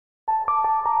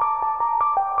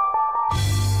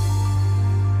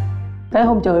Thế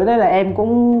hôm chửi đấy là em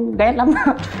cũng ghét lắm.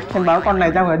 Em bảo con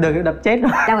này ra ngoài đường đập chết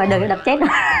rồi. Ra ngoài đường đập chết rồi.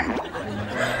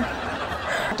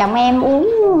 Chồng em uống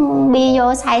bia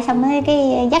vô say xong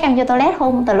cái dắt em vô toilet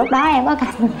hôn. Từ lúc đó em có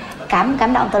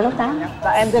cảm động từ lúc đó.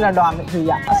 Em tên là Đoàn Thị Thùy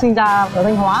ạ. Sinh ra ở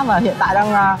Thanh Hóa và hiện tại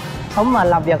đang sống và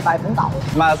làm việc tại Vũng Tàu.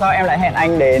 Mà sao em lại hẹn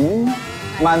anh đến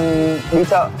mà đi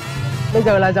chợ? Bây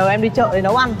giờ là giờ em đi chợ để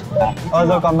nấu ăn.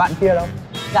 Rồi còn bạn kia đâu?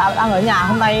 Dạ đang ở nhà,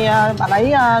 hôm nay bạn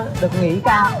ấy được nghỉ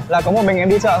ca. Là có một mình em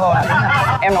đi chợ thôi.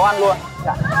 Em nấu ăn luôn.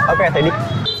 Dạ. Ok, thế đi.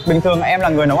 Bình thường em là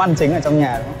người nấu ăn chính ở trong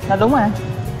nhà đúng không? Dạ đúng rồi.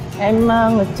 Em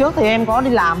ngày trước thì em có đi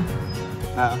làm.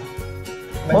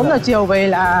 4 giờ chiều về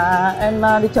là em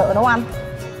đi chợ nấu ăn.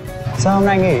 Sao hôm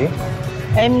nay nghỉ?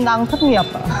 Em đang thất nghiệp.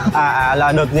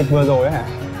 Là đợt dịch vừa rồi ấy hả?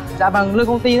 Dạ vâng, lương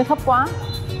công ty nó thấp quá.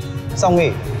 Xong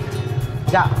nghỉ?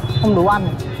 Dạ, không đủ ăn.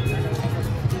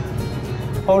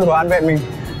 Không đủ ăn vậy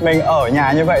mình ở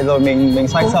nhà như vậy rồi mình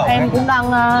xoay sở. Em cũng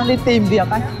đang đi tìm việc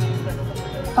anh.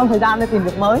 Trong thời gian đi tìm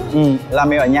việc mới. Là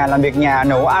mình ở nhà làm việc nhà,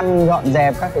 nấu ăn, dọn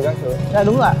dẹp các thứ. Dạ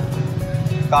đúng rồi.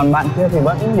 Còn bạn kia thì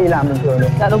vẫn đi làm bình thường được.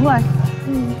 Dạ đúng rồi.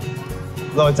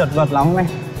 Rồi chật vật lắm không em?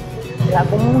 Dạ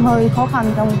cũng hơi khó khăn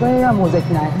trong cái mùa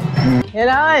dịch này. Hiền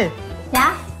ơi.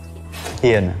 Dạ.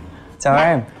 Hiền à? Chào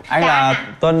em. Anh là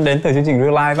Tuân đến từ chương trình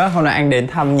Real Life á. Hôm nay anh đến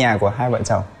thăm nhà của hai vợ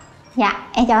chồng. Dạ,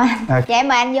 em chào anh. Dạ em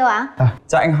mời anh vô ạ.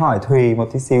 Cho anh hỏi Thùy một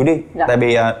tí xíu đi. Dạ. Tại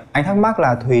vì anh thắc mắc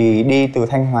là Thùy đi từ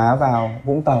Thanh Hóa vào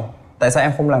Vũng Tàu. Tại sao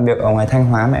em không làm việc ở ngoài Thanh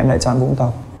Hóa mà em lại chọn Vũng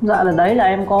Tàu? Dạ là đấy là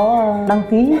em có đăng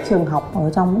ký trường học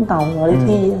ở trong Vũng Tàu rồi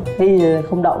đi thi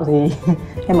không đậu thì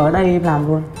em ở đây em làm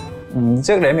luôn.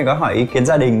 Trước đấy mình có hỏi ý kiến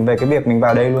gia đình về cái việc mình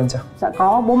vào đây luôn chưa? Dạ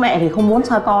có, bố mẹ thì không muốn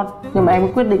xa con nhưng mà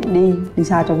em quyết định đi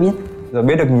xa cho biết. Rồi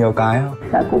biết được nhiều cái không?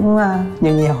 Dạ cũng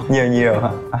nhiều. Nhiều hả?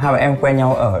 Hai bạn em quen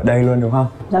nhau ở đây luôn đúng không?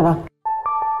 Dạ vâng.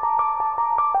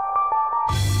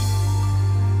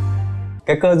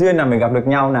 Cái cơ duyên nào mình gặp được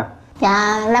nhau nào?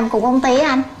 Dạ làm cùng công ty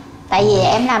anh. Tại vì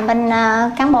em làm bên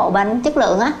cán bộ bên chất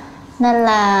lượng á, nên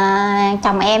là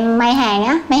chồng em may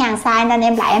hàng sai nên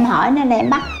em lại em hỏi nên em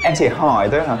bắt. Em chỉ hỏi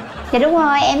thôi hả? Dạ đúng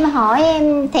rồi, em hỏi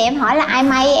em hỏi là ai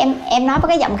may, em nói với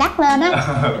cái giọng gắt lên á.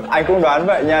 Anh cũng đoán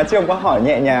vậy nha, chứ không có hỏi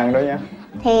nhẹ nhàng đâu nha.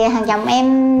 Thì thằng chồng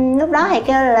em lúc đó thì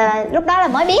kêu là lúc đó là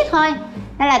mới biết thôi,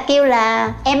 nên là kêu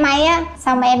là em may á,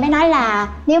 xong em mới nói là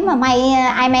nếu mà may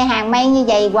ai may hàng may như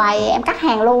vậy hoài em cắt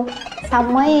hàng luôn.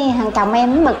 Xong mới thằng chồng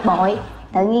em mới bực bội.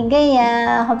 Tự nhiên cái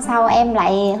hôm sau em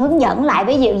lại hướng dẫn lại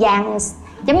với dịu dàng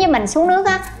giống như mình xuống nước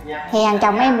á, thì thằng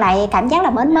chồng em lại cảm giác là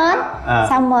mến.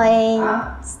 Xong rồi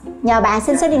nhờ bạn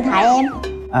xin số điện thoại em.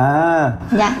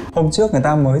 Dạ. Hôm trước người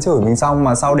ta mới chửi mình xong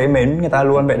mà sau đấy mến người ta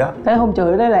luôn vậy đó. Thế hôm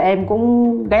chửi đấy là em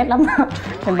cũng ghét lắm.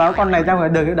 Em bảo con này ra ngoài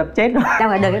đường đập chết rồi. Ra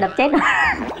ngoài đường đập chết rồi.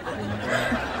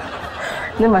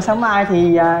 Nhưng mà sáng mai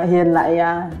thì Hiền lại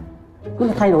cứ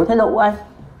thay đổi thái độ anh,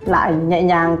 lại nhẹ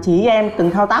nhàng chỉ em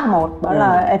từng thao tác một, bảo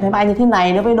là em phải may như thế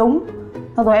này nó mới đúng.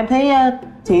 Xong rồi em thấy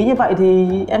chỉ như vậy thì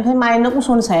em thấy may nó cũng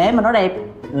suôn sẻ mà nó đẹp.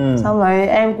 Xong rồi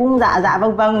em cũng dạ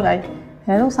vâng vậy.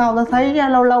 Thế lúc sau tôi thấy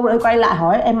lâu lại quay lại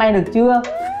hỏi em may được chưa,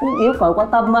 cũng yêu cầu quan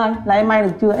tâm anh là em may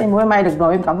được chưa, em muốn em may được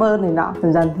rồi em cảm ơn thì nọ.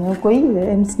 Dần thì em quý để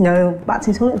em nhờ bạn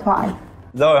xin số điện thoại.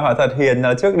 Rồi hỏi thật Hiền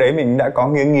là trước đấy mình đã có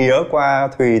nghía qua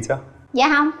Thùy chưa? Dạ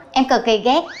không, em cực kỳ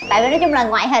ghét. Tại vì nói chung là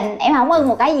ngoại hình em không ưng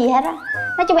một cái gì hết á.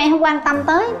 Nói chung em không quan tâm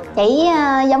tới. Chỉ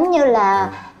giống như là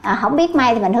không biết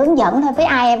may thì mình hướng dẫn thôi, với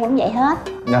ai em cũng vậy hết.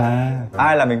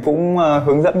 Ai là mình cũng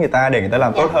hướng dẫn người ta để người ta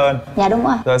làm tốt hơn. Dạ đúng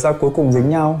rồi. Rồi sao cuối cùng dính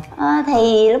nhau?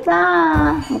 Thì lúc đó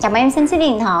chồng em xin số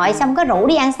điện thoại xong có rủ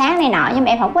đi ăn sáng này nọ nhưng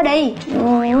mà em không có đi.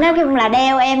 Nói chung là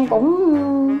đeo em cũng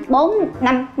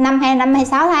 5 hay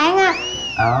 6 tháng á.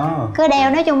 Cứ đeo,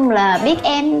 nói chung là biết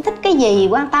em thích cái gì,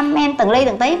 quan tâm em từng ly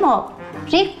từng tí một,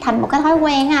 riết thành một cái thói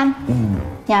quen á anh.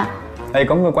 Dạ. Đây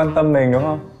có người quan tâm mình đúng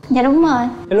không? Dạ đúng rồi.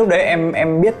 Thế lúc đấy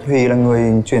em biết Thùy là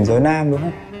người chuyển giới nam đúng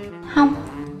không? Không.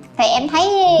 Thì em thấy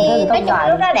nói chung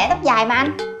lúc đó để tóc dài mà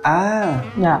anh.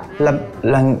 Dạ.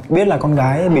 Là biết là con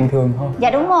gái bình thường thôi. Dạ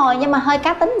đúng rồi, nhưng mà hơi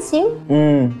cá tính một xíu.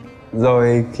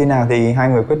 Rồi khi nào thì hai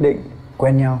người quyết định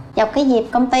quen nhau? Dọc cái dịp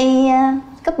công ty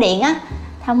cúp điện á,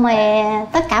 xong rồi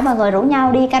tất cả mọi người rủ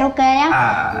nhau đi karaoke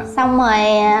á. Xong rồi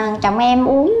chồng em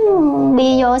uống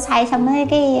bia vô say xong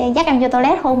cái dắt em vô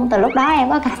toilet hôn. Từ lúc đó em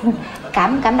có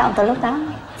cảm động từ lúc đó.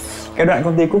 Cái đoạn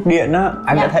công ty cúp điện á,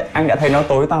 anh đã thấy nó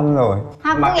tối tăm rồi.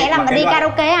 Không, có nghĩa là mình đi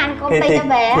karaoke anh, công ty cho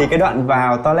về á. Thì cái đoạn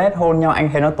vào toilet hôn nhau anh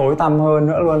thấy nó tối tăm hơn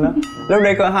nữa luôn á. Lúc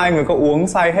đấy hai người có uống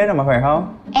say hết rồi mà phải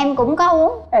không? Em cũng có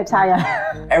uống. Em say à?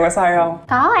 Em có say không?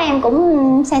 Có, em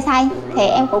cũng say. Thì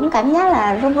em cũng cảm giác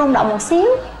là rung động một xíu.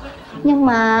 Nhưng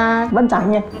mà vẫn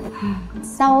chẳng nha.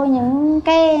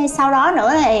 Sau đó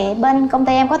nữa thì bên công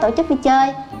ty em có tổ chức đi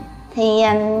chơi. Thì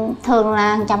thường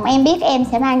là chồng em biết em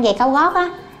sẽ mang giày cao gót á,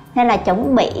 nên là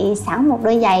chuẩn bị sẵn một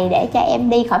đôi giày để cho em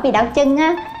đi khỏi bị đau chân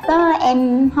á. Có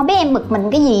em không biết em bực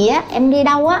mình cái gì á, em đi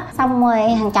đâu á, xong rồi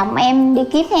thằng chồng em đi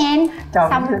kiếm em. Chồng,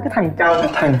 xong cái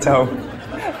thằng chồng.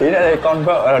 Tí nữa đây con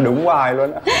vợ là đúng hoài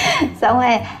luôn á. Xong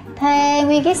rồi thuê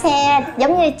nguyên cái xe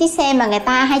giống như chiếc xe mà người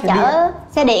ta hay chở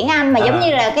xe điện anh, mà giống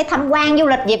như là cái tham quan du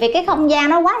lịch vậy, vì cái không gian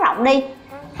nó quá rộng đi.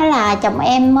 Thế là chồng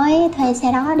em mới thuê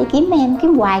xe đó đi kiếm em,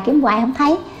 kiếm hoài không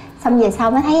thấy. Xong về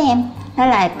sau mới thấy em. Nên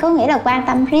là có nghĩa là quan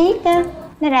tâm riết á.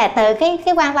 Nên là từ cái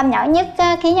quan tâm nhỏ nhất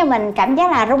á, khiến cho mình cảm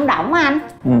giác là rung động á anh.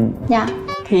 Dạ.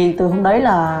 Thì từ hôm đấy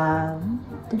là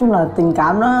nói chung là tình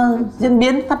cảm nó diễn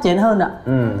biến phát triển hơn ạ.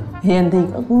 Hiền thì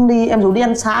cũng đi, em rủ đi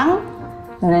ăn sáng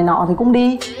này nọ thì cũng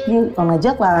đi, nhưng còn ngày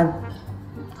trước là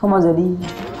không bao giờ đi.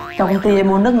 Trong công ty em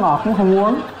mua nước ngọt cũng không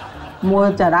uống,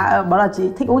 mua trà đá, bảo là chị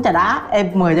thích uống trà đá, em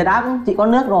mời trà đá cũng chị có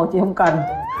nước rồi chị không cần.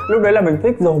 Lúc đấy là mình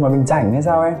thích rồi mà mình chảnh hay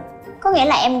sao em? Có nghĩa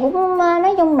là em cũng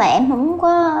nói chung là em không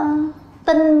có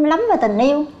tin lắm về tình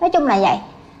yêu, nói chung là vậy.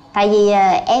 Tại vì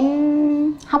em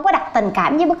không có đặt tình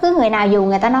cảm với bất cứ người nào, dù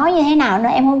người ta nói như thế nào nữa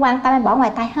em không quan tâm, em bỏ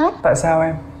ngoài tai hết. Tại sao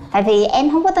em? Tại vì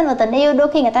em không có tin vào tình yêu, đôi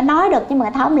khi người ta nói được nhưng mà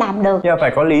người ta không làm được. Nhưng mà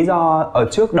phải có lý do ở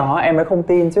trước đó em mới không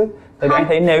tin chứ. Tại vì anh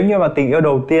thấy nếu như mà tình yêu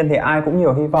đầu tiên thì ai cũng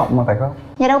nhiều hy vọng mà, phải không?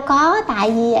 Dạ đâu có,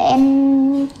 tại vì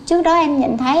em trước đó em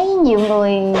nhìn thấy nhiều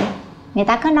người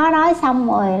ta có nói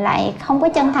xong rồi lại không có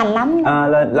chân thành lắm.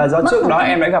 Là do trước đó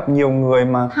em đã gặp nhiều người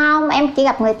mà. Không, em chỉ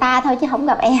gặp người ta thôi chứ không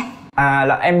gặp em.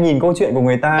 Là em nhìn câu chuyện của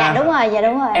người ta. Dạ đúng rồi, dạ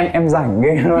đúng rồi. Em rảnh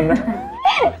ghê luôn á.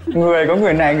 Người có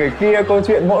người này người kia, câu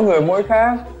chuyện mỗi người mỗi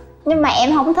khác. Nhưng mà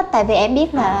em không thích, tại vì em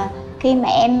biết là khi mà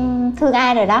em thương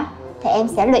ai rồi đó thì em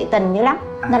sẽ lụy tình dữ lắm.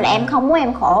 Nên là em không muốn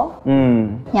em khổ.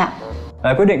 Dạ.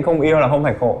 Là quyết định không yêu là không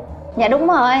phải khổ. Dạ đúng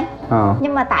rồi.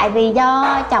 Nhưng mà tại vì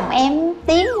do chồng em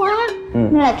tiếng quá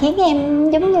nên là khiến em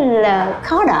giống như là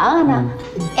khó đỡ nè.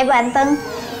 Em và anh Tân.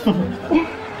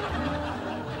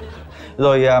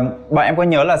 Rồi bọn em có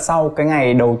nhớ là sau cái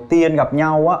ngày đầu tiên gặp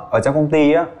nhau á, ở trong công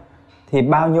ty á, thì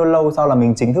bao nhiêu lâu sau là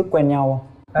mình chính thức quen nhau không?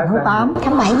 Tháng 8.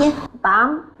 Tháng 7 chứ.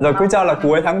 8. Rồi cứ cho là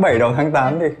cuối tháng 7 đầu tháng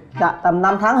 8 đi. Dạ, tầm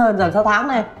 5 tháng hơn, dần 6 tháng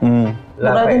này.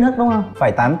 Là đây phải, chính thức đúng không?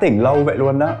 phải tán tỉnh lâu vậy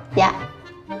luôn đó. Dạ.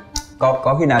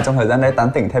 Có khi nào trong thời gian đấy tán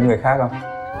tỉnh thêm người khác không?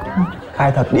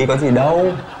 Khai thật đi, có gì đâu.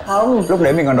 Không. Lúc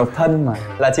đấy mình còn độc thân mà.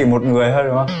 Là chỉ một người thôi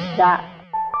đúng không? Dạ.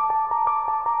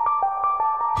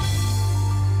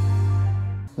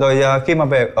 Rồi khi mà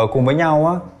về ở cùng với nhau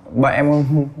á, bọn em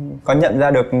có nhận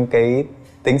ra được cái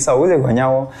tính xấu gì của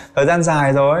nhau không? Thời gian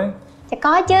dài rồi. Dạ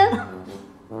có chứ.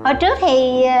 Hồi trước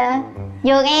thì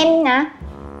nhường em nè,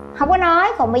 không có nói,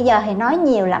 còn bây giờ thì nói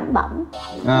nhiều lẩm bẩm.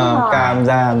 Càm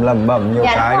ràm lẩm bẩm nhiều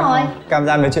cái đúng không? Càm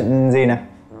ràm về chuyện gì nè?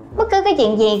 Bất cứ cái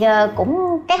chuyện gì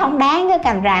cũng cái không đáng, cái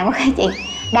càm ràm của cái chuyện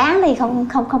đáng thì không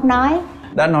nói.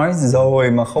 Đã nói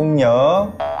rồi mà không nhớ,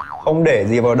 không để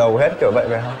gì vào đầu hết kiểu vậy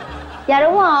phải không? Dạ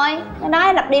đúng rồi,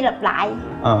 nói lặp đi lặp lại.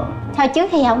 Thôi trước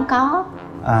thì không có.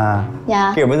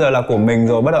 Dạ. Kiểu bây giờ là của mình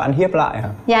rồi bắt đầu ăn hiếp lại hả?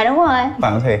 Dạ đúng rồi.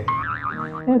 Phải không Thủy?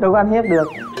 Đâu có ăn hiếp được.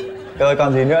 Rồi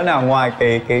còn gì nữa nào ngoài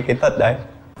cái tật đấy?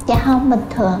 Dạ không, bình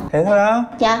thường. Thế thôi á?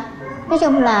 Dạ. Nói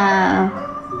chung là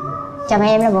chồng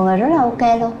em là một người rất là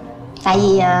ok luôn. Tại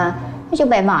vì nói chung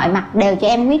về mọi mặt đều cho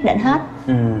em quyết định hết.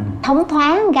 Thống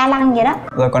thoáng, ga lăng vậy đó.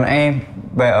 Rồi còn em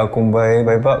về ở cùng với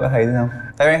vợ có thấy gì không?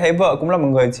 Tại vì em thấy vợ cũng là một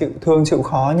người chịu thương chịu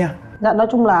khó nha. Dạ, nói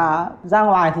chung là ra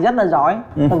ngoài thì rất là giỏi,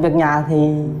 còn việc nhà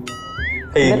thì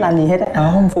biết làm gì hết đấy.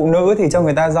 Không, phụ nữ thì cho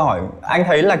người ta giỏi. Anh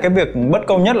thấy là cái việc bất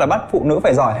công nhất là bắt phụ nữ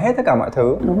phải giỏi hết tất cả mọi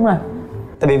thứ. Đúng rồi.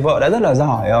 Tại vì vợ đã rất là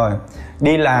giỏi rồi,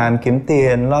 đi làm kiếm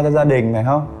tiền lo cho gia đình phải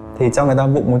không? Thì cho người ta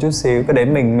vụng một chút xíu, cái đấy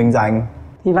mình dành.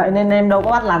 Thì vậy nên em đâu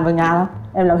có bắt làm việc nhà đâu,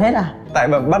 em làm hết à. Tại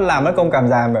bắt làm mất công càm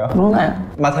ràm phải không? Đúng rồi.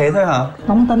 Mà thế thôi hả?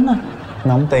 Nóng tính rồi.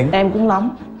 Nóng tính. Em cũng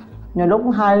nóng. Nhiều lúc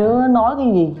hai đứa nói cái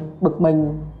gì bực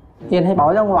mình, Hiền hay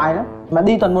bỏ ra ngoài lắm. Mà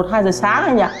đi tuần 1-2 giờ sáng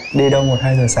anh ạ. Đi đâu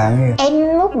 1-2 giờ sáng kìa? Em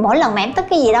mỗi lần mà em tức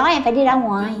cái gì đó em phải đi ra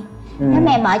ngoài. Nếu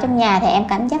mà em ở trong nhà thì em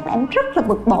cảm giác là em rất là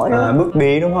bực bội luôn. Bức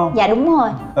bí đúng không? Dạ đúng rồi.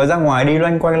 Rồi ra ngoài đi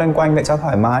loanh quanh vậy cho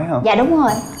thoải mái hả? Dạ đúng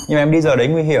rồi. Nhưng mà em đi giờ đấy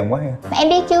nguy hiểm quá hả? Em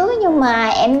biết chứ, nhưng mà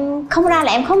em không ra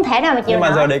là em không thể nào mà chịu. Nhưng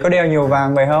mà giờ đấy có đeo nhiều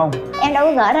vàng vậy không? Em đâu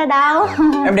có gỡ ra đâu.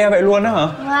 Em đeo vậy luôn đó hả?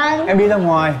 Vâng. Em đi ra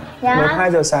ngoài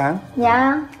 1-2 giờ sáng?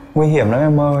 Dạ. Nguy hiểm lắm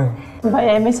em ơi. Vậy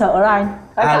em mới sợ đó anh.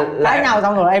 Cái nào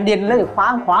xong rồi em điên lấy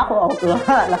khóa của ổ cửa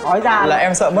là khỏi ra. Là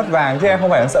em sợ mất vàng chứ em không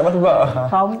phải em sợ mất vợ.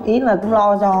 Không, ý là cũng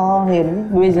lo cho Hiền.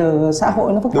 Bây giờ xã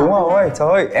hội nó phức tạp. Đúng rồi, trời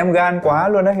ơi, em gan quá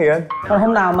luôn đó Hiền. Còn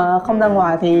hôm nào mà không ra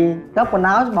ngoài thì gấp quần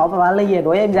áo bỏ vào vali về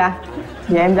đuổi em ra.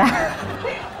 Thì em ra.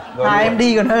 Hai em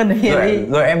đi còn hơn Hiền đi.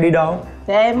 Rồi em đi đâu?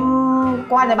 thì em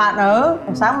qua nhà bạn ở.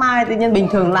 Sáng mai tự nhiên bình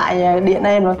thường lại điện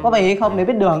em rồi, có về hay không để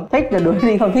biết đường, thích là đuổi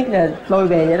đi, không thích là lôi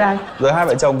về vậy đây. Rồi hai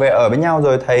vợ chồng về ở với nhau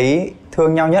rồi thấy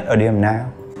thương nhau nhất ở điểm nào?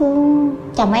 Thương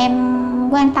chồng em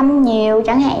quan tâm nhiều,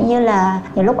 chẳng hạn như là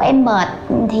nhiều lúc em mệt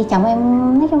thì chồng em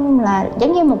nói chung là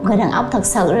giống như một người đàn ông thật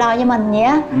sự lo cho mình vậy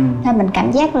á. Nên mình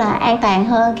cảm giác là an toàn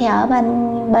hơn khi ở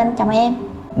bên chồng em.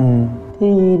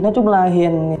 Thì nói chung là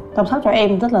Hiền chăm sóc cho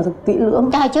em rất là kỹ lưỡng.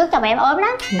 Cho hồi trước chồng em ốm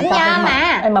lắm, anh nhớ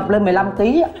mà. Em mập lên 15 kg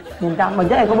á, Hiền chăm mình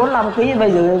chắc em có 45 kg,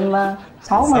 bây giờ em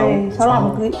 65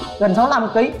 kg, gần 65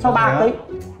 kg, 63 kg.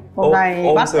 Một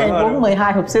ngày bắt em uống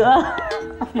 12 hộp sữa.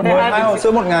 12 hộp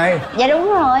sữa một ngày? Dạ đúng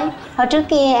rồi. Hồi trước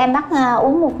kia em bắt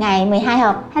uống một ngày 12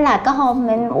 hộp. Thế là có hôm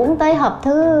em uống tới hộp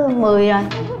thứ 10 rồi,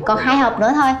 còn 2 hộp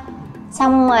nữa thôi.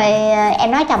 Xong rồi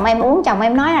em nói chồng em uống, chồng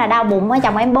em nói là đau bụng,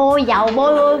 chồng em bôi dầu,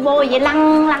 bôi vậy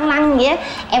lăn vậy á.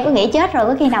 Em cứ nghĩ chết rồi,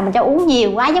 có khi nào mình cho uống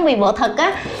nhiều quá giống bị bộ thực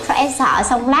á. Xong em sợ,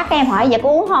 xong lát em hỏi giờ có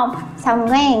uống không. Xong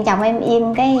cái chồng em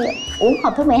im cái uống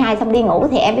hộp thứ 12 xong đi ngủ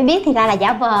thì em mới biết thì ra là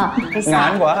giả vờ.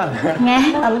 Ngán quá à? Ngán.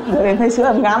 Em thấy sữa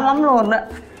em ngán lắm luôn á.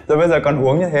 Rồi bây giờ còn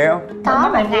uống như thế không? Có,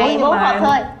 một ngày 4 hộp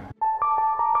thôi.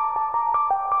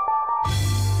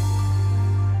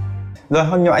 Rồi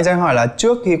hôm nhỏ anh cho hỏi là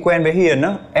trước khi quen với Hiền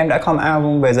á, em đã come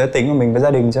out về giới tính của mình với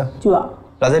gia đình chưa? Chưa.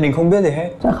 Là gia đình không biết gì hết?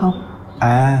 Dạ không.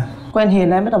 À. Quen Hiền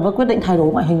là em bắt đầu với quyết định thay đổi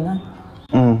ngoại hình thôi.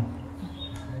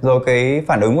 Rồi cái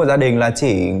phản ứng của gia đình là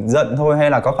chỉ giận thôi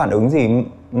hay là có phản ứng gì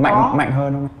mạnh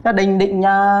hơn không? Gia đình định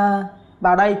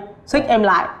vào đây xích em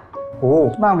lại.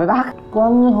 Vâng với bác. Có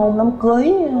hôm đám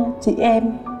cưới chị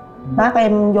em, bác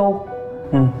em vô.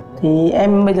 Thì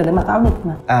em bây giờ để mặc áo lịch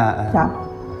mà. Dạ.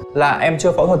 Là em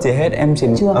chưa phẫu thuật gì hết, em chỉ...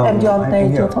 Chưa, em chưa ôm tê,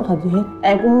 chưa phẫu thuật gì hết.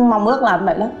 Em cũng mong ước làm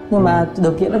vậy lắm, nhưng mà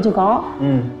điều kiện nó chưa có.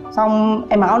 Xong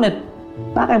em mặc áo lịch,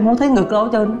 bác em không thấy ngực đâu hết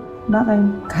trơn. Bác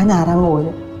em, cả nhà đang ngồi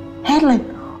hét lên: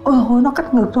 ôi ôi nó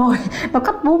cắt ngực rồi, nó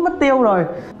cắt vú mất tiêu rồi.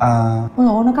 Ôi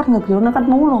ôi nó cắt ngực rồi, nó cắt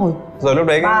vú rồi. Rồi lúc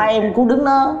đấy ba em cũng đứng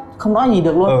đó không nói gì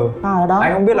được luôn. Ở đó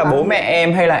anh không biết là bố mẹ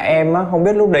em hay là em á, không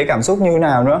biết lúc đấy cảm xúc như thế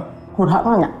nào nữa. Hụt hẫng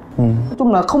anh ạ. Nói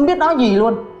chung là không biết nói gì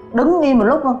luôn, đứng im một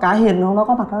lúc cả Hiền nó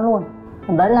có mặt đó luôn.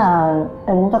 Đấy là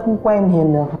em cũng chắc cũng quen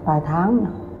Hiền được vài tháng.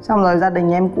 Xong rồi gia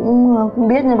đình em cũng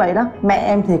biết như vậy đó. Mẹ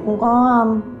em thì cũng có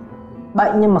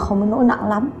bệnh nhưng mà không đến nỗi nặng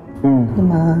lắm. Nhưng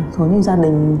mà thôi như gia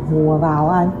đình hùa vào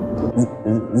anh.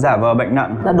 Giả vờ bệnh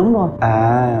nặng? Dạ đúng rồi.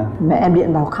 Mẹ em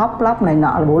điện vào khóc lóc này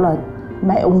nọ, là bố là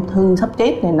mẹ ung thư sắp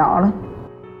chết này nọ đấy.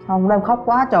 Xong em khóc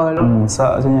quá trời luôn.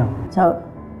 Sợ chứ nhỉ? Sợ.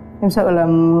 Em sợ là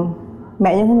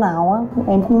mẹ như thế nào á,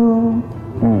 em cũng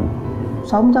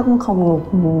sống chắc cũng không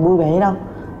vui vẻ đâu.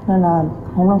 Nên là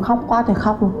hôm nay khóc quá thì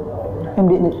khóc luôn. Em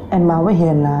điện em báo với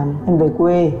Hiền là em về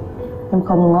quê, em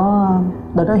không có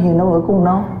đợt đó Hiền đâu ở cùng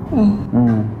đâu.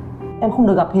 Em không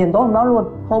được gặp Hiền tối hôm đó luôn.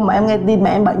 Hôm mà em nghe tin mẹ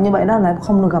em bệnh như vậy đó là em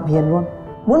không được gặp Hiền luôn.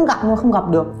 Muốn gặp nhưng không gặp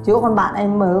được, chỉ có con bạn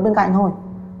em ở bên cạnh thôi.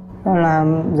 Nên là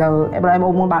giờ em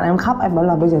ôm con bạn em khóc, em bảo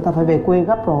là bây giờ tao phải về quê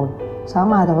gấp rồi, sáng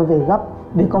mai tao phải về gấp,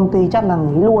 về công ty chắc là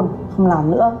nghỉ luôn, không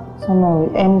làm nữa. Xong rồi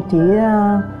em chỉ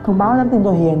thông báo nhắn tin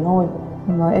cho Hiền thôi.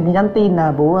 Rồi em chỉ nhắn tin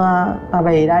là bố ta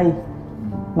về đây,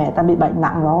 mẹ ta bị bệnh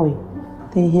nặng rồi.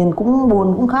 Thì Hiền cũng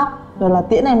buồn cũng khóc, rồi là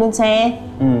tiễn em lên xe.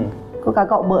 Có cả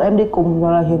cậu vợ em đi cùng,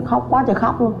 rồi là Hiền khóc quá trời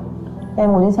khóc luôn.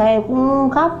 Em ngồi trên xe cũng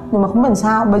khóc, nhưng mà không biết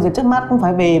sao, bây giờ trước mắt cũng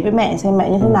phải về với mẹ xem mẹ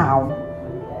như thế nào.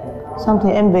 Xong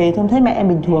thì em về thì em thấy mẹ em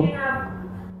bình thường,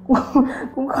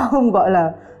 cũng không gọi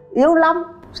là yếu lắm.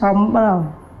 Xong bắt đầu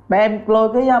mẹ em lôi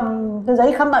cái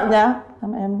giấy khám bệnh ra,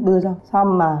 xong em đưa cho.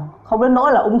 Xong mà không đến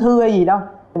nỗi là ung thư hay gì đâu.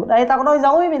 Đây tao có nói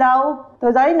dối gì đâu,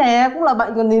 tờ giấy nè cũng là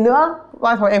bệnh còn gì nữa.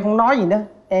 Qua thôi em không nói gì nữa,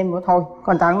 em bảo thôi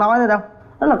còn chẳng nói nữa đâu.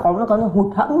 Nó có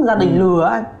hụt hẫng gia đình lừa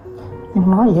anh. Em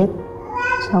không nói gì hết.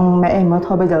 Xong mẹ em nói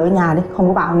thôi bây giờ ở nhà đi, không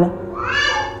có bạn nữa.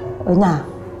 Ở nhà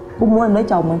cũng muốn em lấy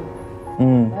chồng rồi.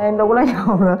 Em đâu có lấy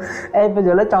chồng nữa. Em bây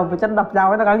giờ lấy chồng phải chân đập dao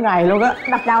với nó cả ngày luôn á.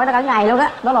 Đập đầu với nó cả ngày luôn á.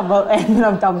 Nó làm vợ em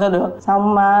làm chồng sao được.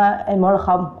 Xong em nói là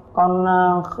không, con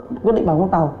quyết định vào con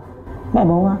tàu. Mẹ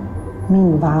bảo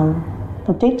mình vào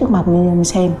tao chết trước mặt mình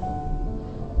xem.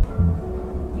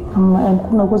 Em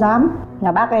cũng đâu có dám.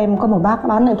 Nhà bác em có một bác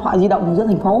bán điện thoại di động ở giữa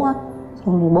thành phố á.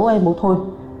 Xong rồi bố em bảo thôi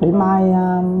đến mai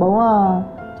bố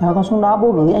chờ con xuống đó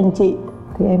bố gửi anh chị.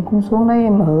 Thì em cũng xuống đấy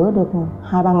em ở được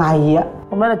 2-3 ngày gì á.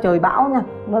 Hôm đó là trời bão nha,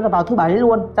 hôm đó là vào thứ bảy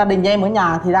luôn. Gia đình nhà em ở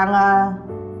nhà thì đang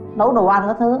nấu đồ ăn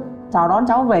các thứ, chào đón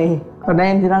cháu về. Còn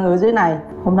em thì đang ở dưới này.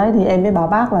 Hôm đấy thì em với bà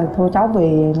bác là thôi cháu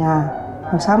về nhà,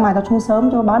 rồi sáng mai cháu xuống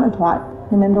sớm cho bán điện thoại.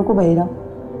 Nhưng mà em đâu có về đâu.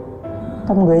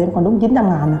 Trong người em còn đúng 900.000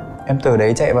 à. Em từ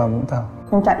đấy chạy vào Vũng Tàu?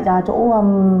 Em chạy ra chỗ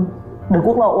đường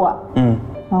quốc lộ ạ.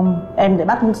 Không, em để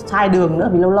bắt sai đường nữa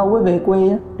vì lâu lâu mới về quê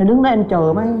á. Để đứng đó em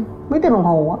chờ mấy tiếng đồng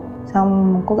hồ á.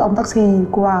 Xong có cái ông taxi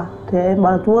qua thì em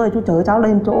bảo là chú ơi chú chở cháu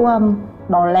lên chỗ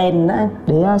Đò Lèn nữa anh,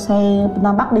 để xe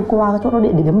Nam Bắc đi qua cái chỗ đó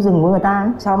địa điểm dừng của người ta ấy.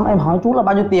 Xong em hỏi chú là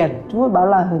bao nhiêu tiền, chú ấy bảo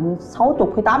là hình như 60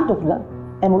 hay 80 nữa.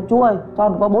 Em bảo chú ơi cho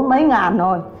có 40 mấy ngàn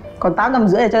thôi, còn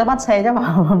 850 cho bắt xe cho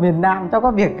vào miền Nam cho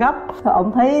có việc gấp.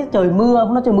 Ông thấy trời mưa,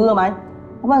 hôm đó trời mưa mà anh,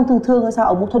 ông đang thương hay sao,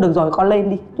 ông thôi được rồi con lên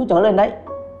đi, chú chở lên đấy.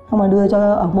 Xong rồi đưa cho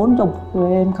ở 40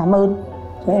 rồi em cảm ơn.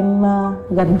 Rồi em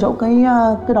gần chỗ cái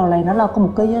Đò Lèn đó là có một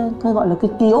cái gọi là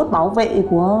cái kiosk bảo vệ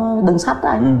của đường sắt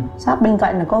anh. Sát bên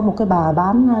cạnh là có một cái bà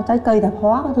bán trái cây tạp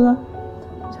hóa các thứ.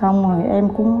 Xong rồi em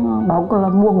cũng bảo là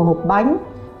mua một hộp bánh,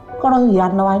 có đâu gì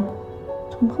ăn đâu anh,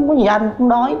 không có gì ăn, không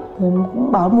đói. Thì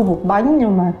cũng bảo mua hộp bánh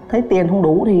nhưng mà thấy tiền không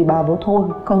đủ thì bà bảo thôi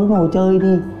con cứ ngồi chơi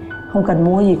đi, không cần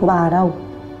mua gì của bà đâu.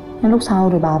 Nên lúc sau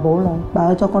thì bà bảo là bà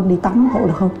ơi cho con đi tắm hộ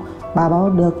được không, bà bảo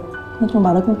được. Nói chung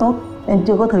bà nói cũng tốt, em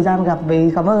chưa có thời gian gặp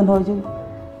vì cảm ơn thôi chứ.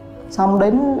 Xong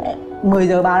đến 10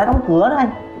 giờ bà đã đóng cửa đó anh,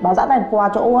 bà dẫn em qua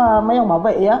chỗ mấy ông bảo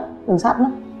vệ á, đường sắt đó.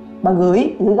 Bà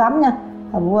gửi gắm nha,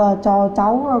 bà cho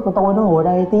cháu của tôi nó ngồi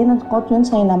đây tí, nó có chuyến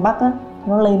xe Nam Bắc á,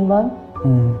 nó lên với.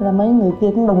 Là mấy người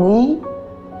kia cũng đồng ý.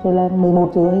 Rồi là 11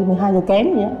 giờ hay 12 giờ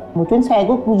kém vậy á, một chuyến xe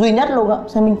cũng duy nhất luôn á,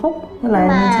 xe Minh Phúc. Thế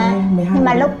là nhưng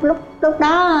mà lúc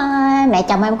đó mẹ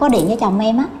chồng em có điện cho chồng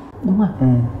em á. Đúng rồi.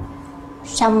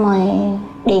 Xong rồi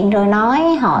điện rồi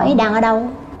nói hỏi đang ở đâu.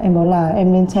 Em bảo là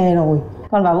em lên xe rồi,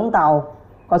 con vào Vũng Tàu,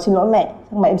 con xin lỗi mẹ.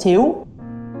 Xong mẹ em xíu.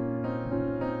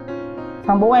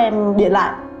 Xong bố em điện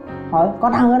lại hỏi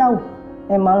con đang ở đâu.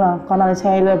 Em bảo là con đang lên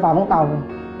xe lên vào Vũng Tàu rồi.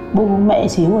 Bố mẹ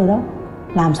xíu rồi đó,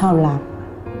 làm sao làm,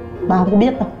 ba không có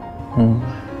biết đâu.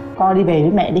 Con đi về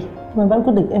với mẹ đi. Mình vẫn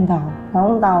quyết định em vào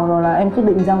Vũng Tàu rồi là em quyết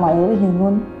định ra ngoài ở với Hiền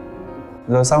luôn.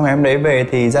 Rồi sau ngày em đấy về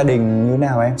thì gia đình như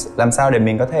nào em? Làm sao để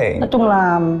mình có thể... Nói chung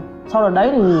là sau đợt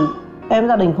đấy thì em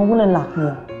gia đình không có liên lạc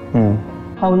nhiều.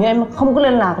 Hầu như em không có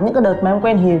liên lạc những cái đợt mà em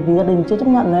quen Hiền vì gia đình chưa chấp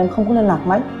nhận là em không có liên lạc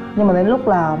mấy. Nhưng mà đến lúc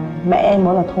là mẹ em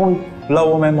nói là thôi.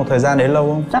 Lâu không em? Một thời gian đấy lâu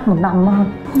không? Chắc 1 năm hơn.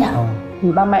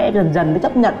 Thì ba mẹ dần dần mới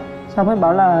chấp nhận. Xong mới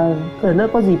bảo là ở nơi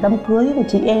có dịp đám cưới của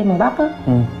chị em ở Bắc á.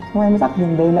 Xong em mới dắt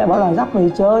Hiền về, mẹ bảo là dắt về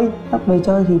chơi. Dắt về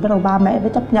chơi thì bắt đầu ba mẹ mới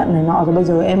chấp nhận này nọ. Rồi bây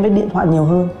giờ em mới điện thoại nhiều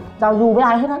hơn, giao du với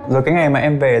ai hết á. Rồi cái ngày mà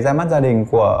em về ra mắt gia đình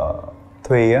của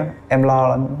Thùy á, em lo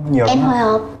lắm nhiều lắm. Em hồi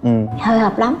hộp, hồi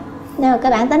hộp lắm. Nhưng mà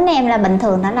cái bản tính em là bình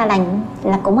thường đó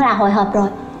là cũng là hồi hộp rồi.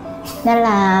 Nên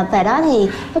là về đó thì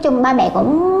nói chung ba mẹ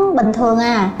cũng bình thường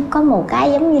à. Có một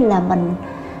cái giống như là mình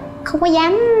không có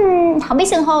dám, không biết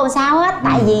xưng hô làm sao hết.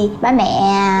 Tại vì ba mẹ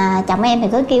chồng em thì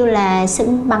cứ kêu là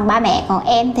xưng bằng ba mẹ, còn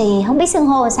em thì không biết xưng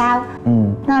hô làm sao.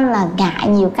 Nên là ngại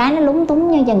nhiều cái nó lúng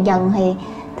túng, như dần dần thì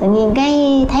tự nhiên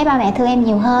cái thấy ba mẹ thương em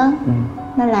nhiều hơn.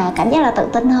 Nên là cảm giác là tự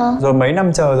tin hơn. Rồi mấy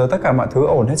năm chờ rồi tất cả mọi thứ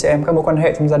ổn hết chị em, các mối quan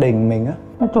hệ trong gia đình mình á?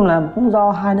 Nói chung là cũng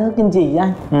do hai đứa kiên trì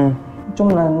anh. Nói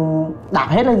chung là đảo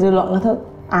hết lên dư luận thôi.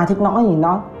 Ai thích nói gì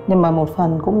nói. Nhưng mà một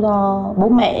phần cũng do bố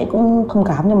mẹ cũng thông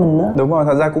cảm cho mình nữa. Đúng rồi,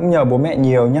 thật ra cũng nhờ bố mẹ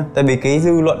nhiều nhá. Tại vì cái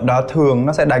dư luận đó thường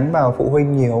nó sẽ đánh vào phụ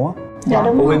huynh nhiều á. Dạ,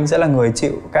 đúng phụ rồi. huynh sẽ là người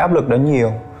chịu cái áp lực đó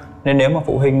nhiều. Nên nếu mà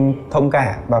phụ huynh thông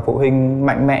cảm và phụ huynh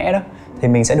mạnh mẽ đó thì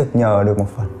mình sẽ được nhờ được một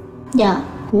phần. Dạ.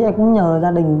 Thì em cũng nhờ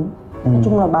gia đình. Nói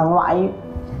chung là bà ngoại,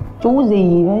 chú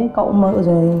dì với cậu mợ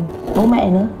rồi bố mẹ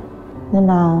nữa. Nên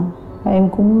là em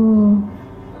cũng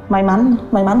may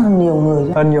mắn hơn nhiều người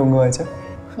chứ. Hơn nhiều người chứ.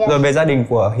 Dạ. Rồi về gia đình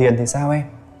của Hiền thì sao em?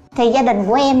 Thì gia đình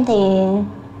của em thì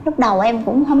lúc đầu em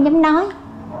cũng không dám nói.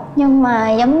 Nhưng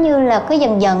mà giống như là cứ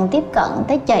dần dần tiếp cận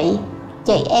tới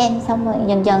chị em, xong rồi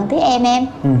dần dần tới em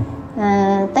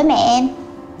tới mẹ em.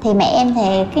 Thì mẹ em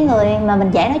thì cái người mà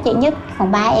mình dễ nói chuyện nhất,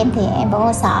 còn ba em thì em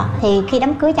vẫn sợ. Thì khi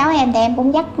đám cưới cháu em thì em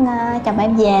cũng dắt chồng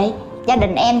em về. Gia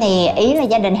đình em thì ý là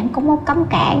gia đình em không có cấm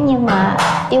cản, nhưng mà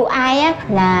yêu ai á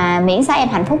là miễn sao em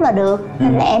hạnh phúc là được.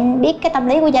 Nên là em biết cái tâm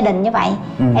lý của gia đình như vậy.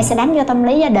 Em sẽ đánh vô tâm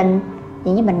lý gia đình.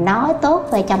 Vậy như mình nói tốt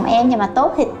về chồng em, nhưng mà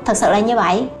tốt thì thật sự là như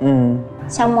vậy.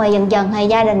 Xong rồi dần dần thì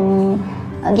gia đình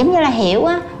giống như là hiểu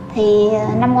á. Thì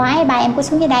năm ngoái ba em có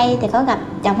xuống dưới đây thì có gặp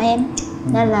chồng em.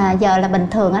 Nên là giờ là bình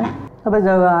thường á nè. Thôi bây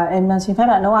giờ em xin phép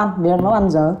lại nấu ăn, vì nấu ăn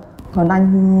dở. Còn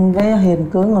anh với Hiền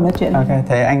cứ ngồi nói chuyện. Ok,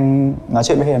 thế anh nói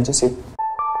chuyện với Hiền chút xíu.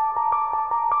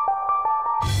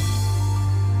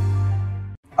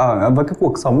 Với cái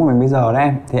cuộc sống của mình bây giờ đó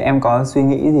em, thì em có suy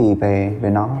nghĩ gì về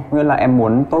nó? Nghĩa là em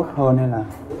muốn tốt hơn hay là...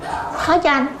 Khó cho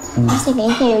anh. Em suy nghĩ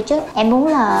nhiều chứ. Em muốn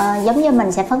là giống như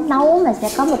mình sẽ phấn đấu, mình sẽ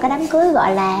có một cái đám cưới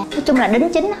gọi là nói chung là đính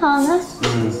chính hơn á.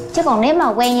 Chứ còn nếu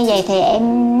mà quen như vậy thì em,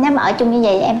 nếu mà ở chung như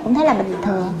vậy em cũng thấy là bình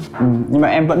thường. Nhưng mà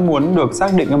em vẫn muốn được xác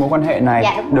định cái mối quan hệ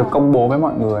này được công bố với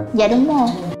mọi người. Dạ đúng rồi.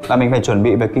 Là mình phải chuẩn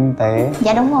bị về kinh tế.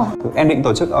 Dạ đúng rồi. Em định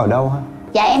tổ chức ở đâu hả?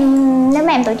 Dạ em, nếu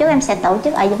mà em tổ chức em sẽ tổ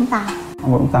chức ở Vũng Tàu.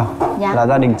 Vũng Tàu. Dạ. Là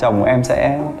gia đình chồng của em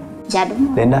sẽ Dạ đúng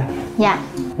rồi. Đến đây. Dạ.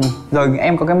 Rồi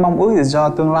em có cái mong ước gì cho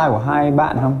tương lai của hai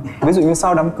bạn không? Ví dụ như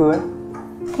sau đám cưới.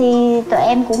 Thì tụi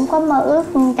em cũng có mơ ước,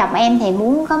 chồng em thì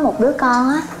muốn có một đứa con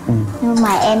á. Nhưng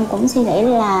mà em cũng suy nghĩ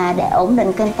là để ổn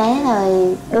định kinh tế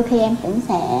rồi đôi khi em cũng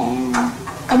sẽ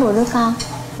có một đứa con.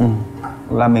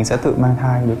 Là mình sẽ tự mang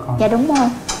thai đứa con. Dạ đúng rồi,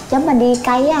 giống mình đi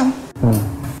cấy anh.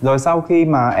 Rồi sau khi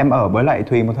mà em ở với lại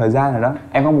Thùy một thời gian rồi đó,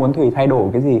 em có muốn Thùy thay đổi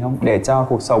cái gì không? Để cho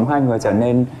cuộc sống hai người trở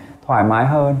nên thoải mái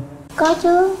hơn. Có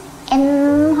chứ. Em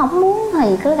không muốn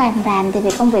thì cứ ràm ràm, thì vì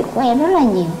công việc của em rất là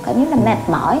nhiều, cảm giác là mệt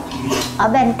mỏi. Ở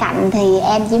bên cạnh thì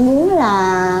em chỉ muốn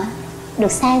là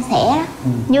được san sẻ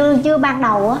như ban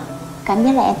đầu á, cảm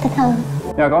giác là em thích hơn.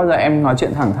 Nhưng mà có bao giờ em nói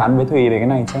chuyện thẳng thắn với Thùy về cái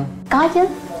này chưa? Có chứ,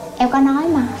 em có nói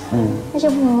mà. Nói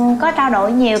chung có trao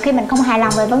đổi nhiều, khi mình không hài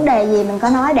lòng về vấn đề gì mình có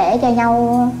nói để cho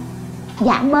nhau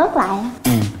giảm bớt lại.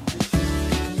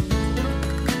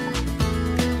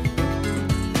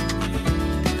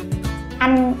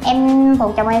 Anh, em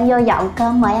phụ chồng em vô dọn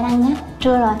cơm mời anh ăn nhé.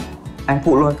 Trưa rồi. Anh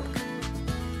phụ luôn.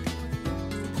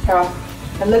 Theo không?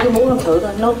 Em lấy cái muỗng làm thử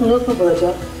rồi, nốt nước nó vừa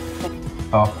chưa?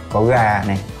 Có gà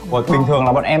này. Bình thường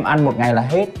là bọn em ăn một ngày là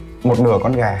hết một nửa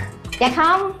con gà. Dạ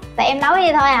không, tại em nấu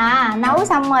vậy thôi à. Nấu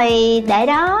xong rồi để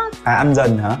đó. À, ăn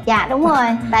dần hả? Dạ đúng rồi,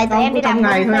 tại tụi em đi làm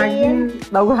ngày công ty.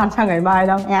 Đâu có ăn sang ngày mai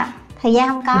đâu. Dạ, thời gian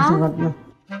không có.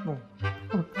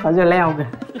 Có dưa leo kìa.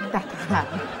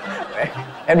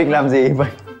 Em định làm gì vậy?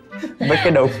 Với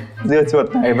cái đầu dưa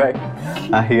chuột này vậy?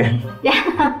 À Hiền. Dạ.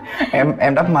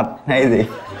 Em đắp mặt hay gì?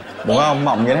 Đúng không?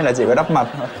 Mỏng như thế là chỉ có đắp mặt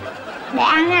thôi. Để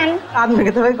ăn anh. Ăn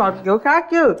thì cái còn kiểu khác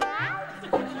chứ.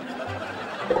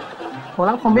 Khổ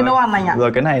lắm không biết nấu ăn anh ạ.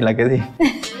 Rồi cái này là cái gì?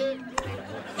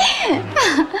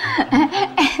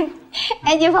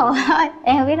 Em chỉ phụ thôi,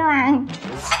 em không biết nấu ăn.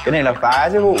 Cái này là phá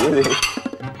chứ vụ cái gì?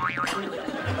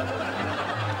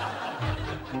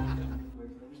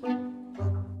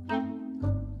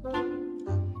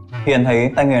 Hiền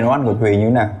thấy tay nghề nấu ăn của Thùy như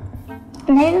thế nào?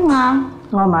 Em thấy rất ngon.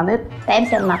 Ngon mà ít. Tại em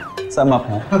sợ mập. Sợ mập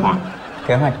hả? Dạ.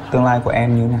 Kế hoạch tương lai của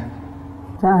em như thế nào?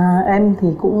 Dạ, em thì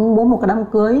cũng muốn một cái đám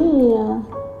cưới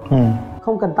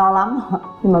không cần to lắm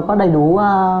nhưng mà có đầy đủ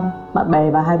bạn bè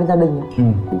và hai bên gia đình.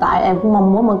 Hiện tại em cũng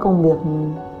mong muốn một công việc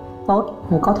tốt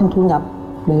để có thêm thu nhập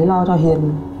để lo cho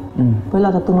Hiền với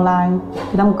lo cho tương lai.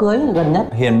 Cái đám cưới là gần nhất.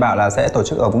 Hiền bảo là sẽ tổ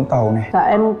chức ở Vũng Tàu này. Dạ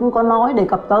em cũng có nói đề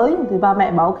cập tới thì ba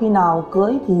mẹ bảo khi nào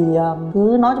cưới thì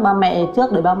cứ nói cho ba mẹ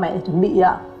trước để ba mẹ chuẩn bị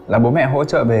ạ. Là bố mẹ hỗ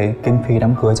trợ về kinh phí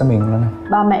đám cưới cho mình luôn này.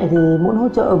 Ba mẹ thì muốn hỗ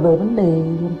trợ về vấn đề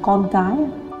con cái.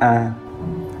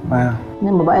 Wow.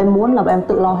 Nhưng mà bọn em muốn là bọn em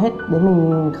tự lo hết để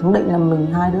mình khẳng định là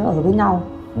mình hai đứa ở với nhau.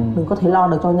 Mình có thể lo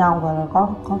được cho nhau và là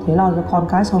có thể lo cho con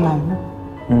cái sau này nữa.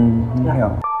 Hiểu.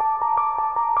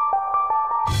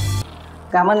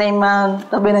 Cảm ơn em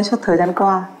đã bên đây suốt thời gian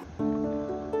qua.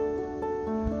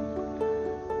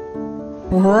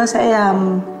 Mình hứa sẽ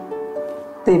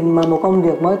tìm một công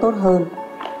việc mới tốt hơn,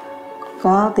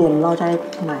 có tiền lo cho em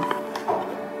này.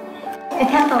 Em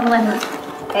cảm ơn mình.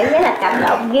 Cảm giác là cảm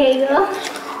động ghê gớm.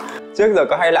 Trước giờ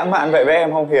có hay lãng mạn vậy với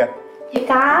em không Hiền? Thì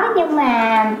có, nhưng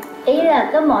mà ý là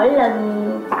cứ mỗi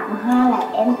lần tặng hoa là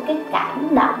em cái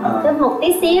cảm động, cái một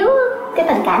tí xíu cái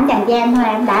tình cảm tràn gian thôi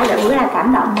em đã đủ là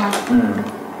cảm động rồi.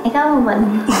 Em cảm ơn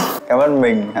mình. Cảm ơn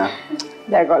mình hả?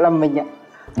 Dạ gọi là mình ạ.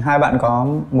 Hai bạn có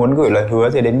muốn gửi lời hứa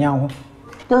gì đến nhau không?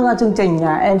 Trước chương trình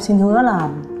em xin hứa là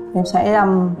em sẽ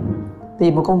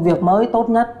tìm một công việc mới tốt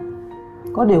nhất,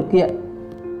 có điều kiện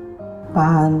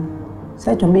và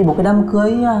sẽ chuẩn bị một cái đám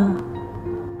cưới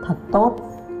thật tốt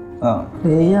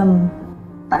để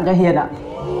tặng cho Hiền ạ.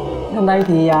 Hôm nay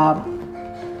thì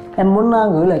em muốn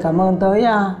gửi lời cảm ơn tới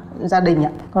gia đình ạ.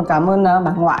 Con cảm ơn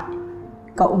bà ngoại,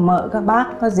 cậu mợ, các bác,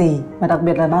 các dì và đặc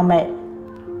biệt là ba mẹ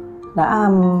đã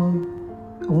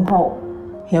ủng hộ,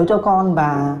 hiểu cho con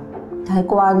và trải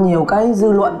qua nhiều cái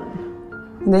dư luận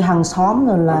với hàng xóm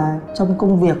rồi là trong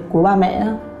công việc của ba mẹ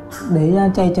để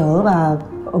che chở và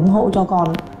ủng hộ cho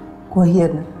con của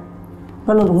Hiền,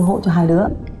 nó luôn ủng hộ cho hai đứa.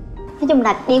 Nói chung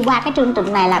là đi qua cái chương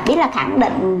trình này là biết là khẳng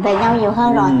định về nhau nhiều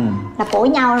hơn rồi, là của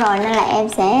nhau rồi nên là em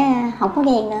sẽ không có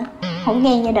ghen nữa, không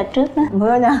ghen như đợt trước nữa.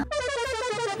 Hứa nha.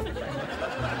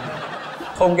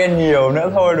 Không ghen nhiều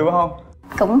nữa thôi đúng không?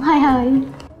 Cũng hơi hơi.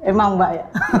 Em mong vậy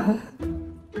ạ.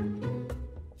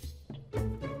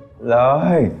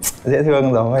 Rồi, dễ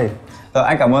thương rồi. Rồi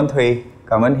anh cảm ơn Thùy,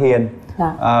 cảm ơn Hiền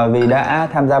vì đã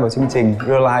tham gia vào chương trình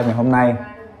Real Life ngày hôm nay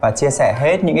và chia sẻ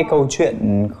hết những cái câu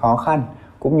chuyện khó khăn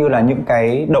cũng như là những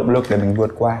cái động lực để mình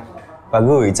vượt qua và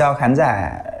gửi cho khán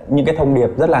giả những cái thông điệp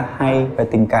rất là hay về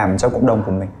tình cảm trong cộng đồng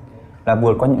của mình, là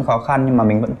vượt qua những khó khăn nhưng mà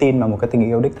mình vẫn tin vào một cái tình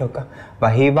yêu đích thực và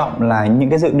hy vọng là những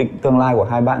cái dự định tương lai của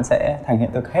hai bạn sẽ thành hiện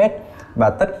thực hết. và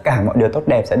tất cả mọi điều tốt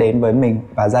đẹp sẽ đến với mình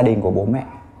và gia đình của bố mẹ.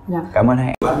 Cảm ơn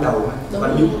hai. Ban đầu và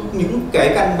những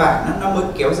cái căn bản nó mới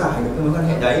kéo dài được cái mối quan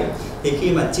hệ đấy. Thì khi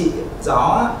mà chị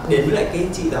Gió đến với lại cái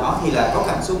chị đó thì là có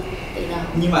cảm xúc,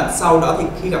 nhưng mà sau đó thì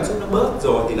khi cảm xúc nó bớt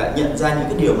rồi thì lại nhận ra những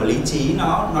cái điều mà lý trí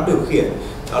nó điều khiển,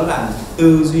 đó là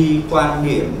tư duy, quan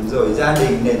điểm, rồi gia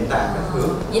đình, nền tảng các thứ.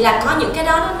 Vậy là có những cái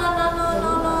đó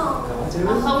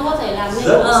nó không có thể làm nên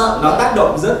nó tác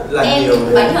động rất là nhiều.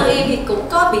 Bản thân em thì cũng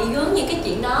có bị vướng những cái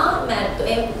chuyện đó mà tụi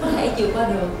em cũng có thể vượt qua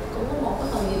được, cũng có một cái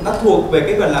phần nhiều. Nó thuộc về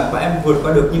cái phần là bọn em vượt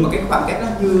qua được, nhưng mà cái khoảng cách nó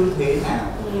như thế nào?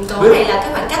 Còn cái này là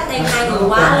cái khoảng cách đây hai người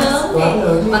quá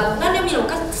lớn và nó giống như là một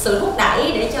cái sự thúc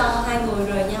đẩy để cho hai người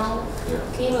rời nhau.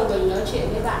 Khi mà mình nói chuyện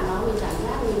với bạn đó, mình cảm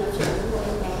giác mình nói chuyện với một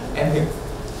em bé. Em hiểu,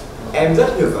 em rất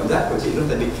hiểu cảm giác của chị luôn,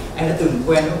 tại vì em đã từng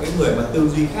quen với một cái người mà tư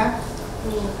duy khác.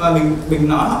 Và mình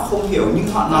nói họ không hiểu, nhưng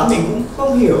họ nói mình cũng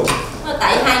không hiểu.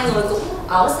 Tại hai người cũng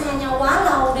ở xa nhau quá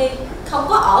lâu đi, không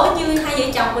có ở như hai vợ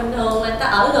chồng bình thường là người ta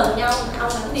ở gần nhau, ông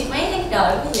là cũng đi mấy tháng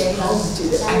trời cái gì. Không, chị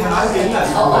anh nói đến là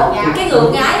cái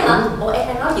người gái hả? Ủa em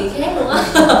đang nói chuyện khác luôn á.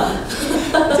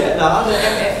 Chuyện đó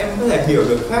em có thể hiểu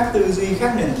được, khác tư duy,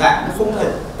 khác nền tảng, nó không thể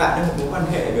tạo nên một mối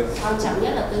quan hệ được. Quan trọng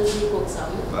nhất là tư duy cuộc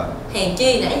sống. Vâng. Hèn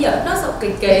chi nãy giờ nó sao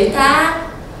kỳ ta.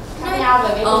 Khác nhau về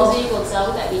cái tư duy cuộc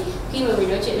sống, tại vì khi mà mình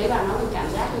nói chuyện với bạn nó, mình cảm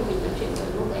giác như mình nói chuyện với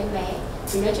một em bé.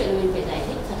 Mình nói chuyện mình phải giải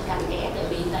thích thật cặn kẽ, tại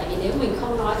vì nếu mình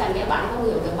không nói cặn kẽ, bạn không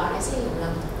hiểu được, bạn ấy sẽ hiểu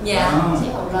lầm. Sẽ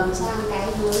hiểu lầm sang cái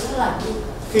hướng rất là đi.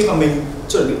 Khi mà mình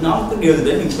chuẩn bị nói một cái điều gì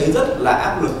đấy, mình thấy rất là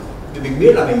áp lực, vì mình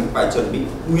biết là mình phải chuẩn bị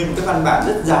nguyên một cái văn bản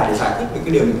rất dài để giải thích về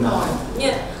cái điều mình nói.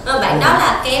 Bạn đó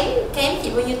là kém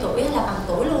chị bao nhiêu tuổi hay là bằng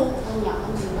tuổi luôn? Nhỏ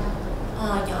hơn mình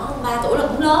 3 tuổi. Nhỏ hơn 3 tuổi là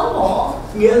cũng lớn bộ.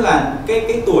 Nghĩa là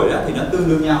cái tuổi đó thì nó tương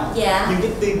đương nhau,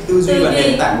 nhưng cái tư duy và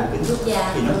nền tảng của kiến thức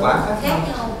thì nó quá khác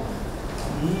nhau.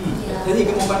 Thế thì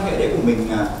cái mối quan hệ đấy của mình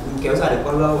kéo dài được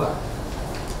bao lâu ạ?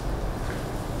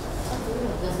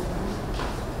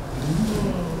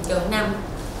 Gần năm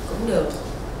cũng được.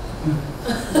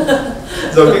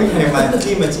 Rồi cái ngày mà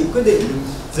khi mà chị quyết định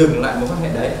dừng lại mối quan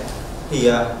hệ đấy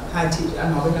thì hai chị đã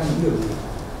nói với nhau những điều gì?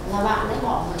 Là bạn đã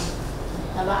bỏ mình,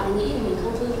 là bạn ấy nghĩ mình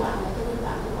không thương bạn, cho nên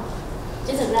bạn ấy bỏ.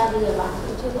 Chứ thực ra bây giờ bạn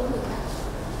cũng chưa có người khác,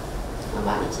 mà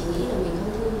bạn ấy chỉ nghĩ là mình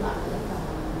không thương bạn nữa.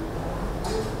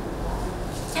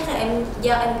 Chắc là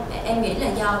em nghĩ là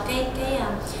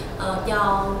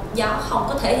do do không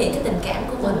có thể hiện cái tình cảm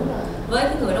của mình với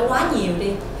cái người đó quá nhiều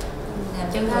đi, làm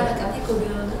cho người đó cảm thấy cô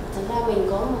đơn. Thực ra mình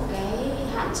có một cái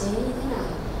hạn chế như thế này,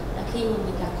 là khi mà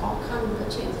mình gặp khó khăn có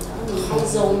chuyện gì đó, mình hay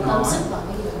dồn tâm sức vào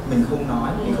cái điều mình không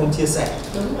nói, mình không chia sẻ.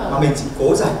 Đúng rồi. Mà mình chỉ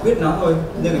cố giải quyết nó thôi.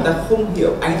 Nhưng người ta không hiểu,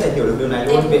 anh có thể hiểu được điều này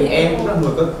luôn, vì em cũng là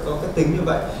người có cái tính như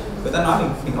vậy. Người ta nói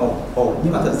mình ổn,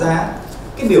 nhưng mà thật ra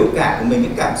cái biểu cảm của mình,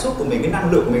 cái cảm xúc của mình, cái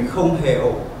năng lượng của mình không hề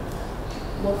ổn.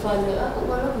 Một phần nữa cũng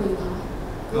có lúc mình nói,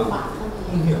 nhưng bạn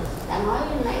không hiểu. Đã nói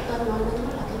nãy Tuân nói đúng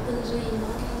là cái tư duy nó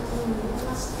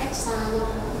cách xa nhau.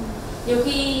 Nhiều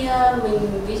khi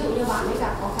mình, ví dụ như bạn ấy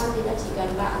gặp khó khăn thì đã chỉ cần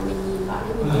bạn mình nhìn bạn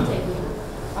ấy mình có thể hiểu,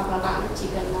 hoặc là bạn chỉ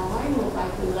cần nói một vài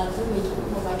lần thôi, mình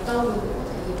cũng một vài câu mình cũng có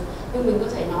thể hiểu. Nhưng mình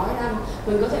có thể nói ra,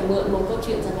 mình có thể mượn một câu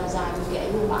chuyện thật là dài mình kể,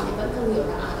 nhưng bạn ấy vẫn không hiểu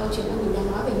là câu chuyện đó mình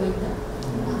đang nói về mình đó,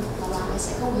 mà bạn ấy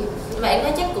sẽ không hiểu. Bạn đó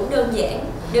chắc cũng đơn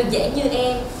giản như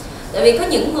em. Tại vì có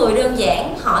những người đơn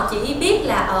giản, họ chỉ biết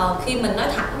là khi mình nói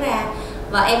thẳng ra,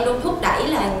 và em luôn thúc đẩy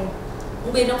là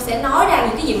Biên ông sẽ nói ra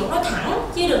những cái gì mà nói thẳng,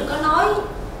 chứ đừng có nói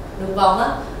đường vòng á.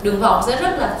 Đường vòng sẽ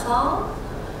rất là khó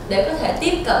để có thể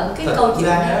tiếp cận cái câu chuyện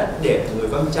này. Để người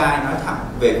con trai nói thẳng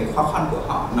về cái khó khăn của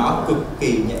họ, nó cực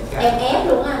kỳ nhạy cảm. Em ép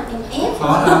luôn á, em ép.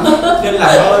 Khó lắm, nên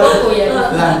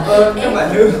làm ơn các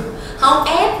bạn nữ. Không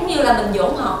ép, cũng như là mình dỗ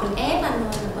ngọt, mình ép anh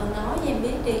rồi, nói cho em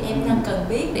biết đi, em đang cần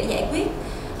biết để giải quyết.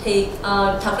 Thì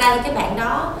thật ra là cái bạn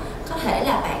đó có thể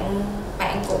là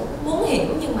bạn cũng muốn hiểu,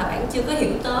 nhưng mà bạn chưa có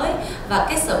hiểu tới, và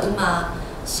cái sự mà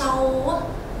sâu á,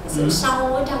 cái sự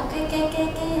sâu ở trong cái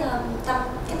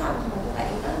tâm hồn của bạn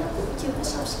đó nó cũng chưa có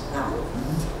sâu sắc lắm,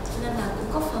 cho nên là cũng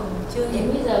có phần chưa hiểu.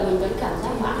 Bây giờ mình vẫn cảm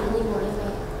giác bạn như một em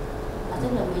bé, và tức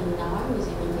là mình nói mình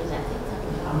gì mình phải giải thích thật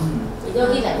rõ.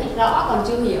 Đôi khi giải thích rõ còn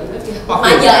chưa hiểu nữa kìa.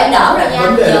 Mà giờ em đỡ rồi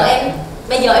nha,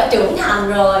 bây giờ em trưởng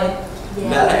thành rồi.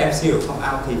 Đã là MC ở phòng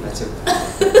Out thì phải chừng.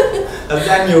 Thật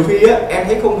ra nhiều khi á, em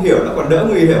thấy không hiểu nó còn đỡ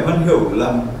nguy hiểm hơn hiểu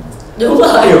lầm. Đúng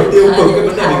rồi. Hiểu tiêu cực cái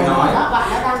vấn đề mình nói. Đó, bạn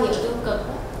đã đang hiểu tiêu cực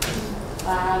đó.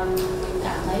 Và mình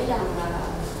cảm thấy rằng là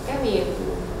cái việc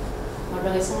mà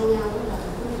rời xa nhau là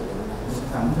cũng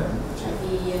đúng đấy. Tại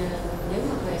vì nếu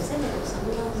mà về xét về cuộc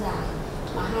sống lâu dài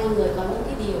mà hai người có những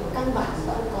cái điều căn bản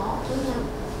không có với nhau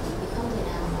thì không thể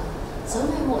nào mà sớm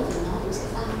hay muộn thì nó cũng sẽ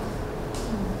tan.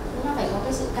 Nó phải có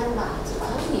cái sự căn bản, sự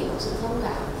thấu hiểu, sự thông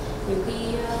cảm. Nhiều khi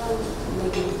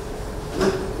mình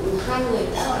hai người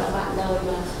đã gọi là bạn đời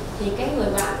mà, thì cái người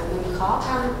bạn của mình khó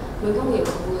khăn, mình không hiểu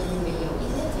một người, mình phải hiểu ít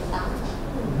nhất phải 8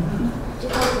 phần. Chứ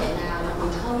không thể nào mà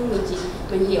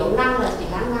mình hiểu năng là chỉ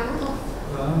lắng ngắn thôi.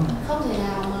 Không thể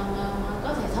nào mà có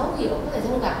thể thấu hiểu, có thể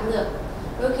thông cảm được.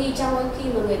 Đôi khi trong khi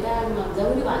mà người ta mà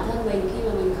giống như bản thân mình, khi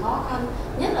mà mình khó khăn,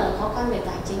 nhất là khó khăn về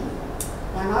tài chính,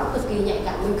 là nó cực kỳ nhạy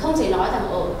cảm. Mình không thể nói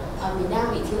rằng mình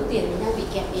đang bị thiếu tiền, mình đang bị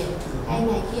kẹt tiền hay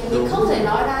này kia, mình không thể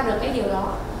nói ra được cái điều đó.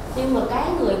 Nhưng mà cái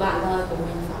người bạn đời của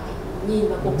mình phải nhìn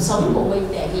vào cuộc sống của mình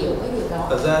để hiểu cái điều đó.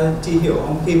 Thật ra chị hiểu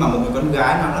không, khi mà một người con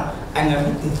gái nói là anh ấy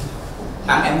hết tiền,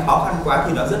 em khó khăn quá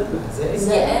thì nó rất là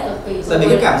dễ. Tại vì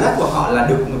cái cảm giác của họ là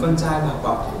được một con trai bảo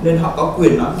bọc nên họ có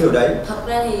quyền nói điều đấy. Thật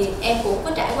ra thì em cũng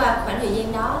có trải qua khoảng thời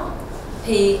gian đó,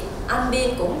 thì anh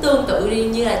Biên cũng tương tự đi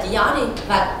như là chị Gió đi,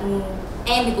 và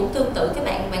em thì cũng tương tự cái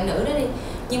bạn nữ đó đi.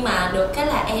 Nhưng mà được cái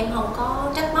là em không có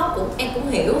trách móc, em cũng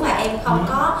hiểu, và em không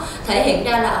có thể hiện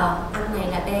ra là anh này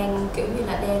là đang kiểu như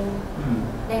là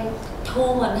đang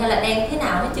thua mình hay là đang thế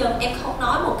nào hết trơn. Em không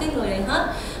nói một cái người này hết,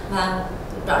 và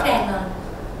rõ ràng là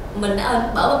mình đã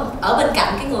ở bên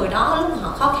cạnh cái người đó lúc mà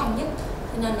họ khó khăn nhất,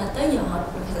 cho nên là tới giờ họ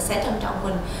sẽ trân trọng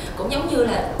mình. Cũng giống như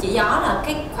là chị Gió, là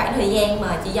cái khoảng thời gian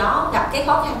mà chị Gió gặp cái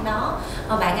khó khăn đó,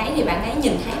 mà bạn ấy thì bạn ấy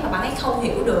nhìn thấy mà bạn ấy không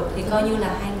hiểu được, thì coi như là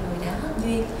hai người đã hết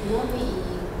duyên. Nó bị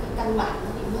cái căn bản nó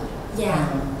bị mất. Dạ.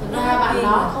 Thực ra bạn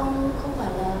đó không phải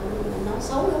là nó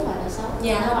xấu, không phải là xấu.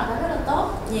 Dạ. Bạn đó rất là tốt.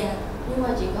 Dạ. Nhưng mà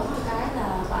chỉ có một cái là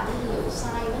bạn ấy hiểu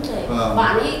sai vấn đề.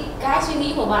 Bạn ấy, cái suy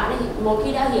nghĩ của bạn ấy một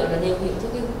khi đã hiểu là đều hiểu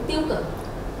theo cái hướng tiêu cực,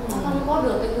 nó không có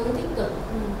được cái hướng tích cực.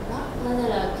 Đó, nên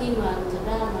là khi mà thực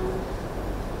ra mà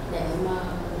để mà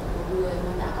một người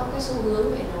mà đã có cái xu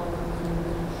hướng vậy rồi mà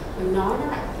mình nói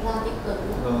nó lại ra tích cực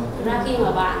nữa. Thực ra khi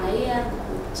mà bạn ấy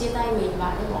chia tay mình,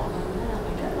 bạn ấy bỏ mình, là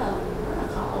mình rất là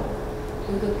khổ.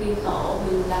 Mình cực kỳ khổ,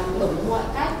 mình làm đủ mọi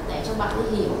cách để cho bạn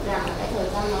ấy hiểu rằng cái thời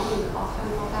gian đó mình khó khăn.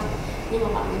 Nhưng mà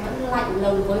bạn ấy vẫn lạnh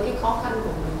lùng với cái khó khăn của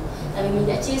mình. Tại vì mình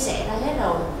đã chia sẻ ra hết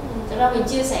rồi. Thực ra mình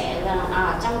chia sẻ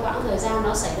là trong quãng thời gian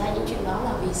nó xảy ra những chuyện đó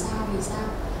là vì sao.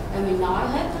 Và mình nói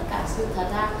hết tất cả sự thật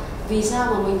ra. Vì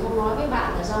sao mà mình không nói với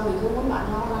bạn là do mình không muốn bạn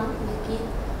lo lắng này kia.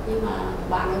 Nhưng mà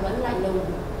bạn ấy vẫn lạnh lùng.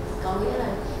 Có nghĩa là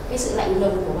cái sự lạnh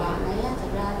lùng của bạn ấy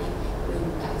thật ra thì mình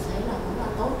cảm thấy là nó là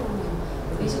tốt cho mình.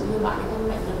 Ví dụ như bạn ấy không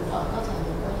lạnh lùng ở, có thể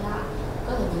mình quay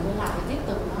lại, để tiếp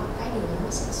tục nó, cái điều đó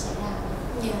nó sẽ xảy ra.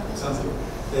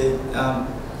 Về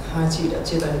hai chị đã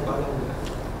chia tay được bao lâu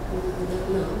rồi? Được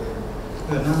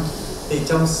nửa năm. Thì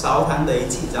trong 6 tháng đấy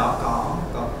chị Gió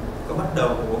có bắt đầu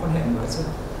mối quan hệ mới chưa?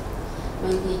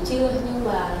 Mình thì chưa, nhưng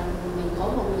mà mình có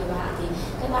một người bạn, thì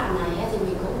cái bạn này thì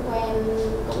mình cũng quen,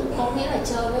 cũng có nghĩa là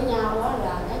chơi với nhau đó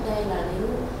là cách đây là đến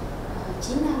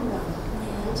 9 năm rồi,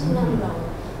 9 năm rồi.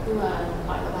 Nhưng mà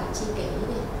gọi là bạn tri kỷ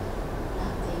đi. Đó,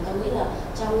 thì tôi nghĩ là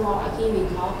trong mọi khi mình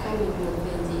khó khăn, mình buồn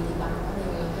phiền gì thì bạn có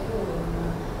đều là cái người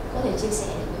mà có thể chia sẻ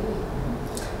được với mình.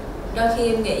 Đôi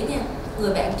khi em nghĩ nha,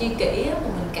 người bạn tri kỷ mà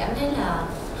mình cảm thấy là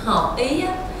hợp ý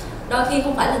á, đôi khi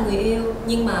không phải là người yêu,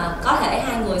 nhưng mà có thể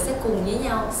hai người sẽ cùng với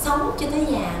nhau sống cho tới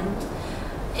già luôn.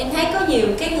 Em thấy có nhiều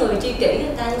cái người tri kỷ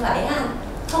người ta như vậy á anh,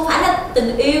 không phải là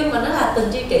tình yêu mà nó là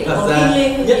tình tri kỷ, còn thiêng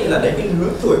liêng. Nhất là đến cái lứa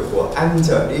tuổi của anh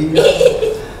trở đi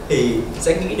thì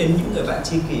sẽ nghĩ đến những người bạn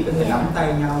tri kỷ có thể nắm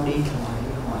tay nhau đi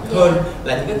hoài hơn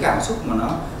là những cái cảm xúc mà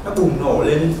nó bùng nổ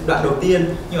lên đoạn đầu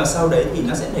tiên, nhưng mà sau đấy thì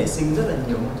nó sẽ nảy sinh rất là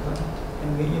nhiều mâu thuẫn.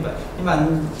 Em nghĩ như vậy. Nhưng mà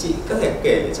chị có thể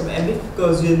kể để cho em biết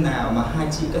cơ duyên nào mà hai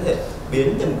chị có thể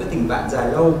biến từ một cái tình bạn dài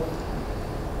lâu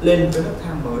lên một cái nấc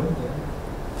thang mới như thế?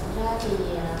 Thật ra thì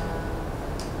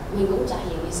mình cũng chả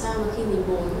hiểu vì sao mà khi mình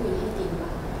buồn mình hay tìm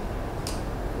bạn.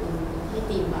 Mình hay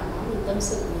tìm bạn đó, mình tâm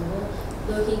sự mình thôi.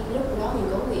 Đôi khi lúc đó mình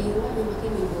có người yêu nhưng mà khi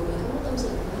mình buồn mình không có tâm sự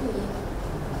với người yêu.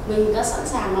 Mình đã sẵn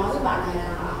sàng nói với bạn này là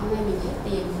hôm nay mình hết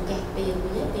tiền, mình kẹt tiền,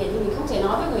 mình hết tiền, nhưng mình không thể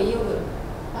nói với người yêu được.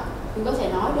 Đó. Mình có thể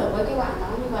nói được với cái bạn đó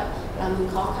như vậy là mình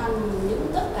khó khăn,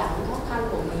 những tất cả những khó khăn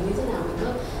của mình như thế nào, mình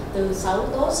có từ xấu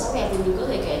tốt, xấu đẹp thì mình có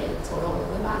thể kể thổ lộ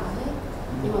với bạn đó hết.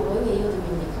 Nhưng mà với người yêu thì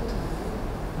mình lại không thể.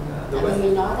 Tại vì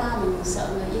mình nói ra mình sợ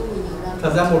người yêu mình hiểu lầm.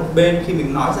 Thật ra một bên khi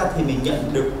mình nói ra thì mình nhận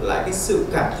được lại cái sự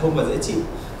cảm thông và dễ chịu,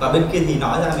 và bên kia thì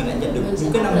nói ra mình lại nhận được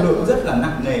những cái năng lượng rất là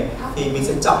nặng nề, thì mình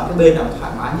sẽ chọn cái bên nào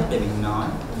thoải mái nhất để mình nói.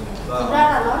 Thực ra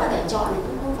là nói là để chọn thì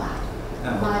cũng không phải,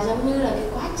 mà giống như là cái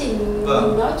quá trình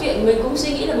mình nói chuyện mình cũng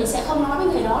suy nghĩ là mình sẽ không nói với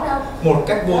người đó đâu, một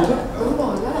cách vô thức. Đúng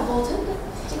rồi, nó là vô thức ấy.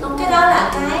 Chứ không, cái đó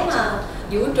là cái mà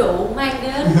vũ trụ mang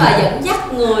đến và dẫn dắt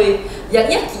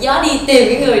chị Gió đi tìm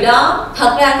cái người đó.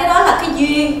 Thật ra cái đó là cái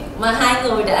duyên mà hai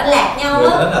người đã lạc nhau đó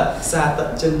là xa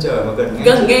tận chân trời mà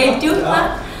gần ngay trước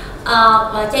mắt.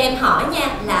 Và cho em hỏi nha,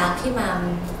 là khi mà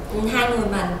hai người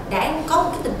mà đã có một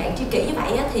cái tình bạn tri kỷ như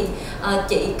vậy á, thì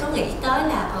chị có nghĩ tới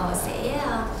là sẽ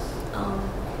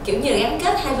kiểu như là gắn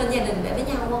kết hai bên gia đình để với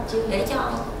nhau không? Để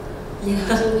cho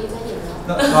chưa nghĩ tới điều đó.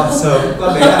 Nó còn sớm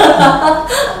quá bé ạ.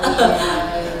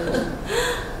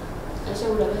 Nói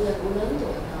chung là bây giờ cũng lớn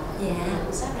tuổi rồi. Dạ.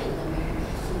 Cũng xác định là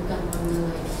mình cần một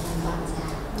người để làm bạn già.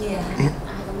 Dạ.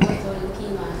 Ai cũng nói thôi, khi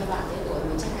mà hai bạn tới tuổi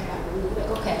mình chắc hai bạn cũng nghĩ vậy.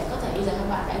 Có thể bây giờ hai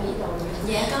bạn đã nghĩ rồi.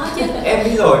 Dạ có chứ. Em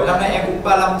nghĩ rồi, năm nay em cũng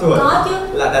 35 tuổi. Có chứ.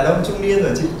 Là đàn ông trung niên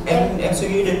rồi chị. Em suy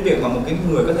nghĩ đến việc mà một cái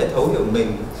người có thể thấu hiểu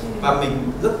mình và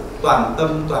mình rất toàn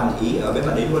tâm toàn ý ở bên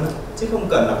bạn ấy luôn, chứ không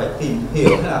cần là phải tìm hiểu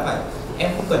hay là phải,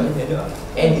 em không cần như thế nữa.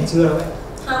 Em thì chưa đâu ấy.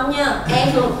 Không nha, em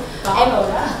Có em rồi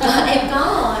đó. em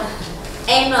có rồi.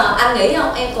 Em là anh nghĩ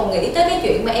không, em còn nghĩ tới cái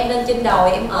chuyện mà em lên trên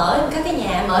đồi, em ở các cái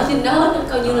nhà em ở trên đó nữa,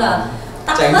 coi như là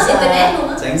tắt Tránh hết xa, internet luôn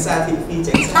á. tránh xa thị phi,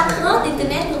 tránh xa Tắt hết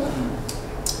internet luôn á.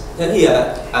 Thế thì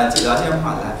chị nói cho em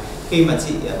hỏi là khi mà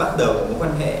chị bắt đầu một mối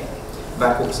quan hệ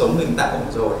và cuộc sống mình tạm ổn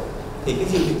rồi thì cái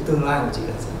dự định tương lai của chị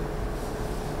là gì?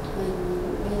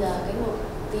 Bây giờ cái mục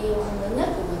tiêu lớn nhất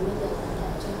của mình bây giờ là để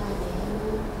cho hai bé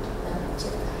là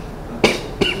trưởng thành.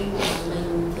 Nhưng mà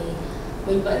mình thì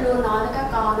mình vẫn luôn nói với các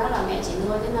con đó là mẹ chỉ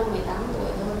nuôi đến năm 18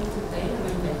 tuổi thôi, nhưng thực tế là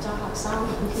mình phải cho học xong.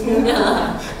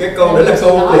 Cái câu đấy là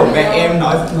câu của mẹ em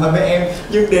nói với em,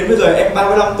 nhưng đến bây giờ em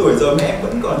 35 tuổi rồi mẹ em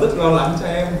vẫn còn rất lo lắng cho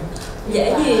em.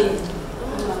 Dễ gì.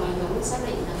 Nhưng mà mình cũng xác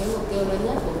định là cái mục tiêu lớn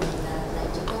nhất của mình là để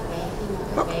cho các bé khi mà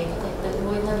các bé có thể tự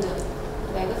nuôi thân được,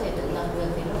 các bé có thể tự lập được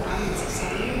thì lúc đó mình sẽ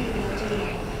sống, nói chung là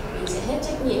mình sẽ hết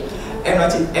trách nhiệm. Em nói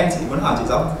chị, em chỉ muốn hỏi chị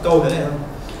rõ câu thế này không?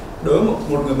 Đối với một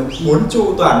người mà muốn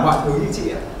chu toàn mọi thứ như chị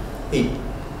ấy, thì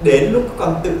đến lúc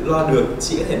con tự lo được,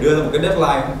 chị có thể đưa ra một cái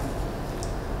deadline không?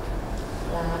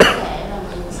 Là có thể là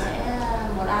mình sẽ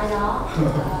một ai đó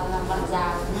làm bạn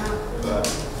già với nhau.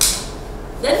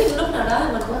 Đến cái lúc nào đó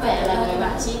thì mình Có cũng thể là người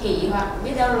bạn tri kỷ hoặc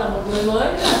biết đâu là một người mới.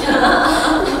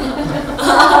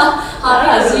 Họ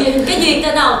là duyên, cái duyên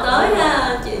tới đâu tới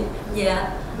ha chị. Dạ.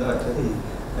 Rồi, thế thì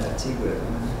chị gửi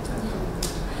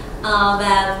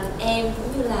và em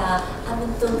cũng như là anh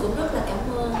Minh Tuân cũng rất là cảm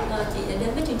ơn chị đã đến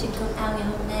với chương trình Out ngày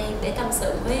hôm nay để tâm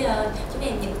sự với chúng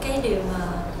em những cái điều mà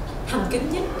thầm kín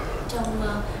nhất trong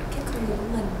cái công việc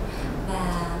của mình. Và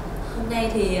hôm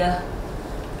nay thì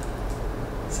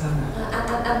sao nào?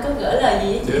 Anh có gửi lời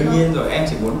gì với chị Đương không? nhiên rồi, em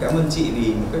chỉ muốn cảm ơn chị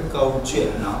vì một cái câu chuyện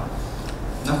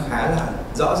nó khá là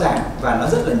rõ ràng và nó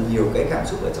rất là nhiều cái cảm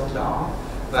xúc ở trong đó.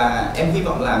 Và em hy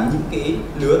vọng là những cái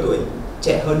lứa tuổi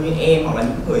trẻ hơn như em hoặc là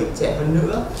những người trẻ hơn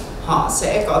nữa, họ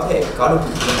sẽ có thể có được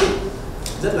một quyết định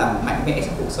rất là mạnh mẽ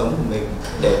trong cuộc sống của mình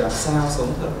để làm sao sống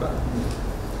thật bản thân mình.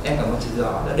 Em cảm ơn chị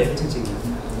Gió đã đến với chương trình ngày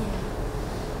hôm nay.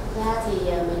 Ra thì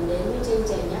mình đến với chương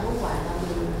trình nhá, không phải là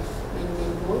mình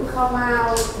muốn come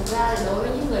out. Thực ra là đối với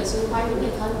những người xung quanh, những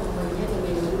người thân của mình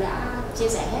thì mình cũng đã chia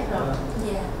sẻ hết rồi.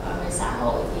 Về xã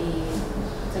hội thì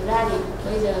thực ra thì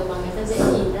bây giờ mà người ta dễ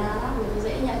nhìn ra lắm, người ta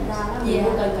dễ nhận ra lắm, mình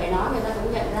không cần phải nói người ta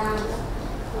cũng nhận ra nữa.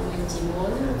 Mà mình chỉ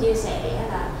muốn chia sẻ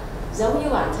là giống như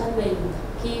bản thân mình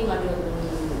khi mà được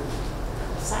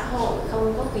xã hội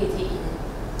không có kỳ thị này,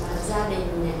 mà gia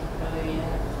đình này, rồi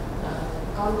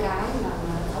con cái mà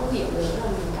thấu hiểu được là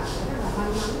mình cảm thấy rất là may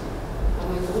mắn. Và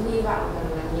mình cũng hy vọng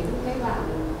rằng là những cái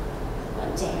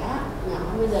bạn trẻ nhỏ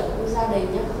bây giờ cũng gia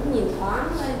đình nhá, cũng nhìn thoáng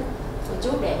lên một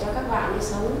chút để cho các bạn ấy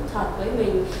sống thật với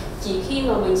mình. Chỉ khi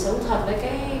mà mình sống thật với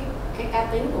cái cá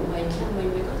tính của mình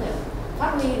mới có thể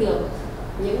phát huy được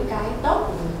những cái tốt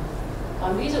của mình.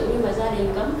 Còn ví dụ như mà gia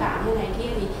đình cấm cản như này kia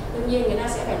thì đương nhiên người ta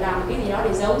sẽ phải làm cái gì đó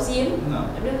để giấu giếm,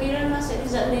 đôi khi nó sẽ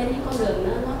dẫn đến những con đường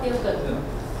nó tiêu cực.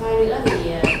 Hai nữa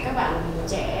thì các bạn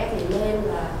trẻ thì nên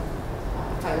là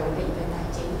phải ổn định về tài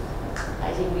chính.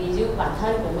 Tại vì ví dụ bản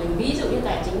thân của mình, ví dụ như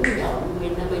tài chính mình ổn,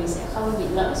 mình sẽ không bị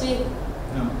lỡ duyên.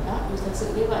 Đó, thực sự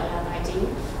như vậy là tài chính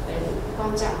về quan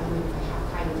trọng là mình phải học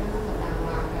hành cho nó thật đàng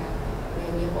hoàng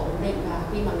về việc ổn định. Và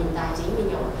khi mà mình tài chính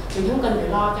mình ổn, mình không cần phải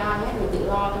lo cho ai hết, mình tự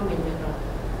lo cho mình được rồi.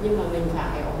 Nhưng mà mình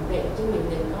phải ổn định chứ mình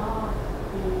đừng có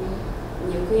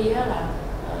nhiều khi đó là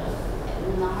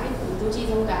nói tu chi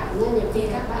thông cảm nhé, nhiều khi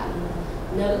các bạn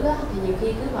nữ thì nhiều khi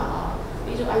cứ bảo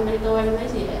ví dụ anh lấy tôi, anh lấy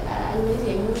gì anh lấy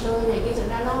gì như tôi này kia, thực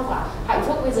ra nó quả hạnh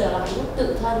phúc bây giờ là hạnh phúc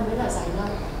tự thân mới là dài lâu,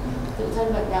 tự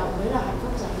thân vận động mới là hạnh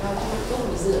phúc dài lâu. Hạnh phúc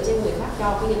mình dựa trên người khác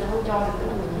cho, khi người ta không cho thì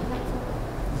là mình hết hạnh phúc.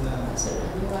 Thật sự là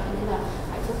như vậy, nên là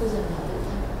hạnh phúc bây giờ là tự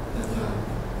thân.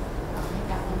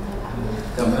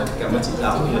 Cảm ơn chị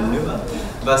Giáo một lần nữa.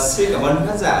 Và xin cảm ơn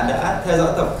khán giả đã theo dõi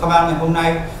tập Come Out ngày hôm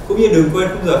nay. Cũng như đừng quên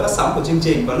khung giờ phát sóng của chương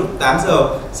trình vào lúc 8 giờ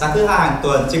sáng thứ hai hàng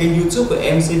tuần trên kênh YouTube của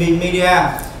MCV Media.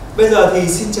 Bây giờ thì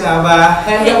xin chào và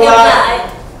hẹn gặp lại.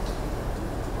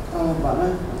 Bạn ơi,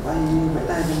 tay vẫy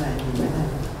tay bên này thì vẫy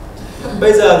tay.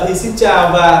 Bây giờ thì xin chào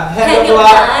và hẹn gặp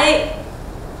lại.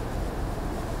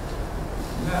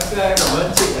 Ok, cảm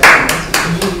ơn chị.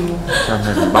 Sao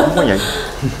này bóng quá vậy?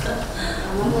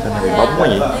 Sao này bóng quá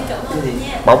vậy?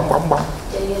 Bóng.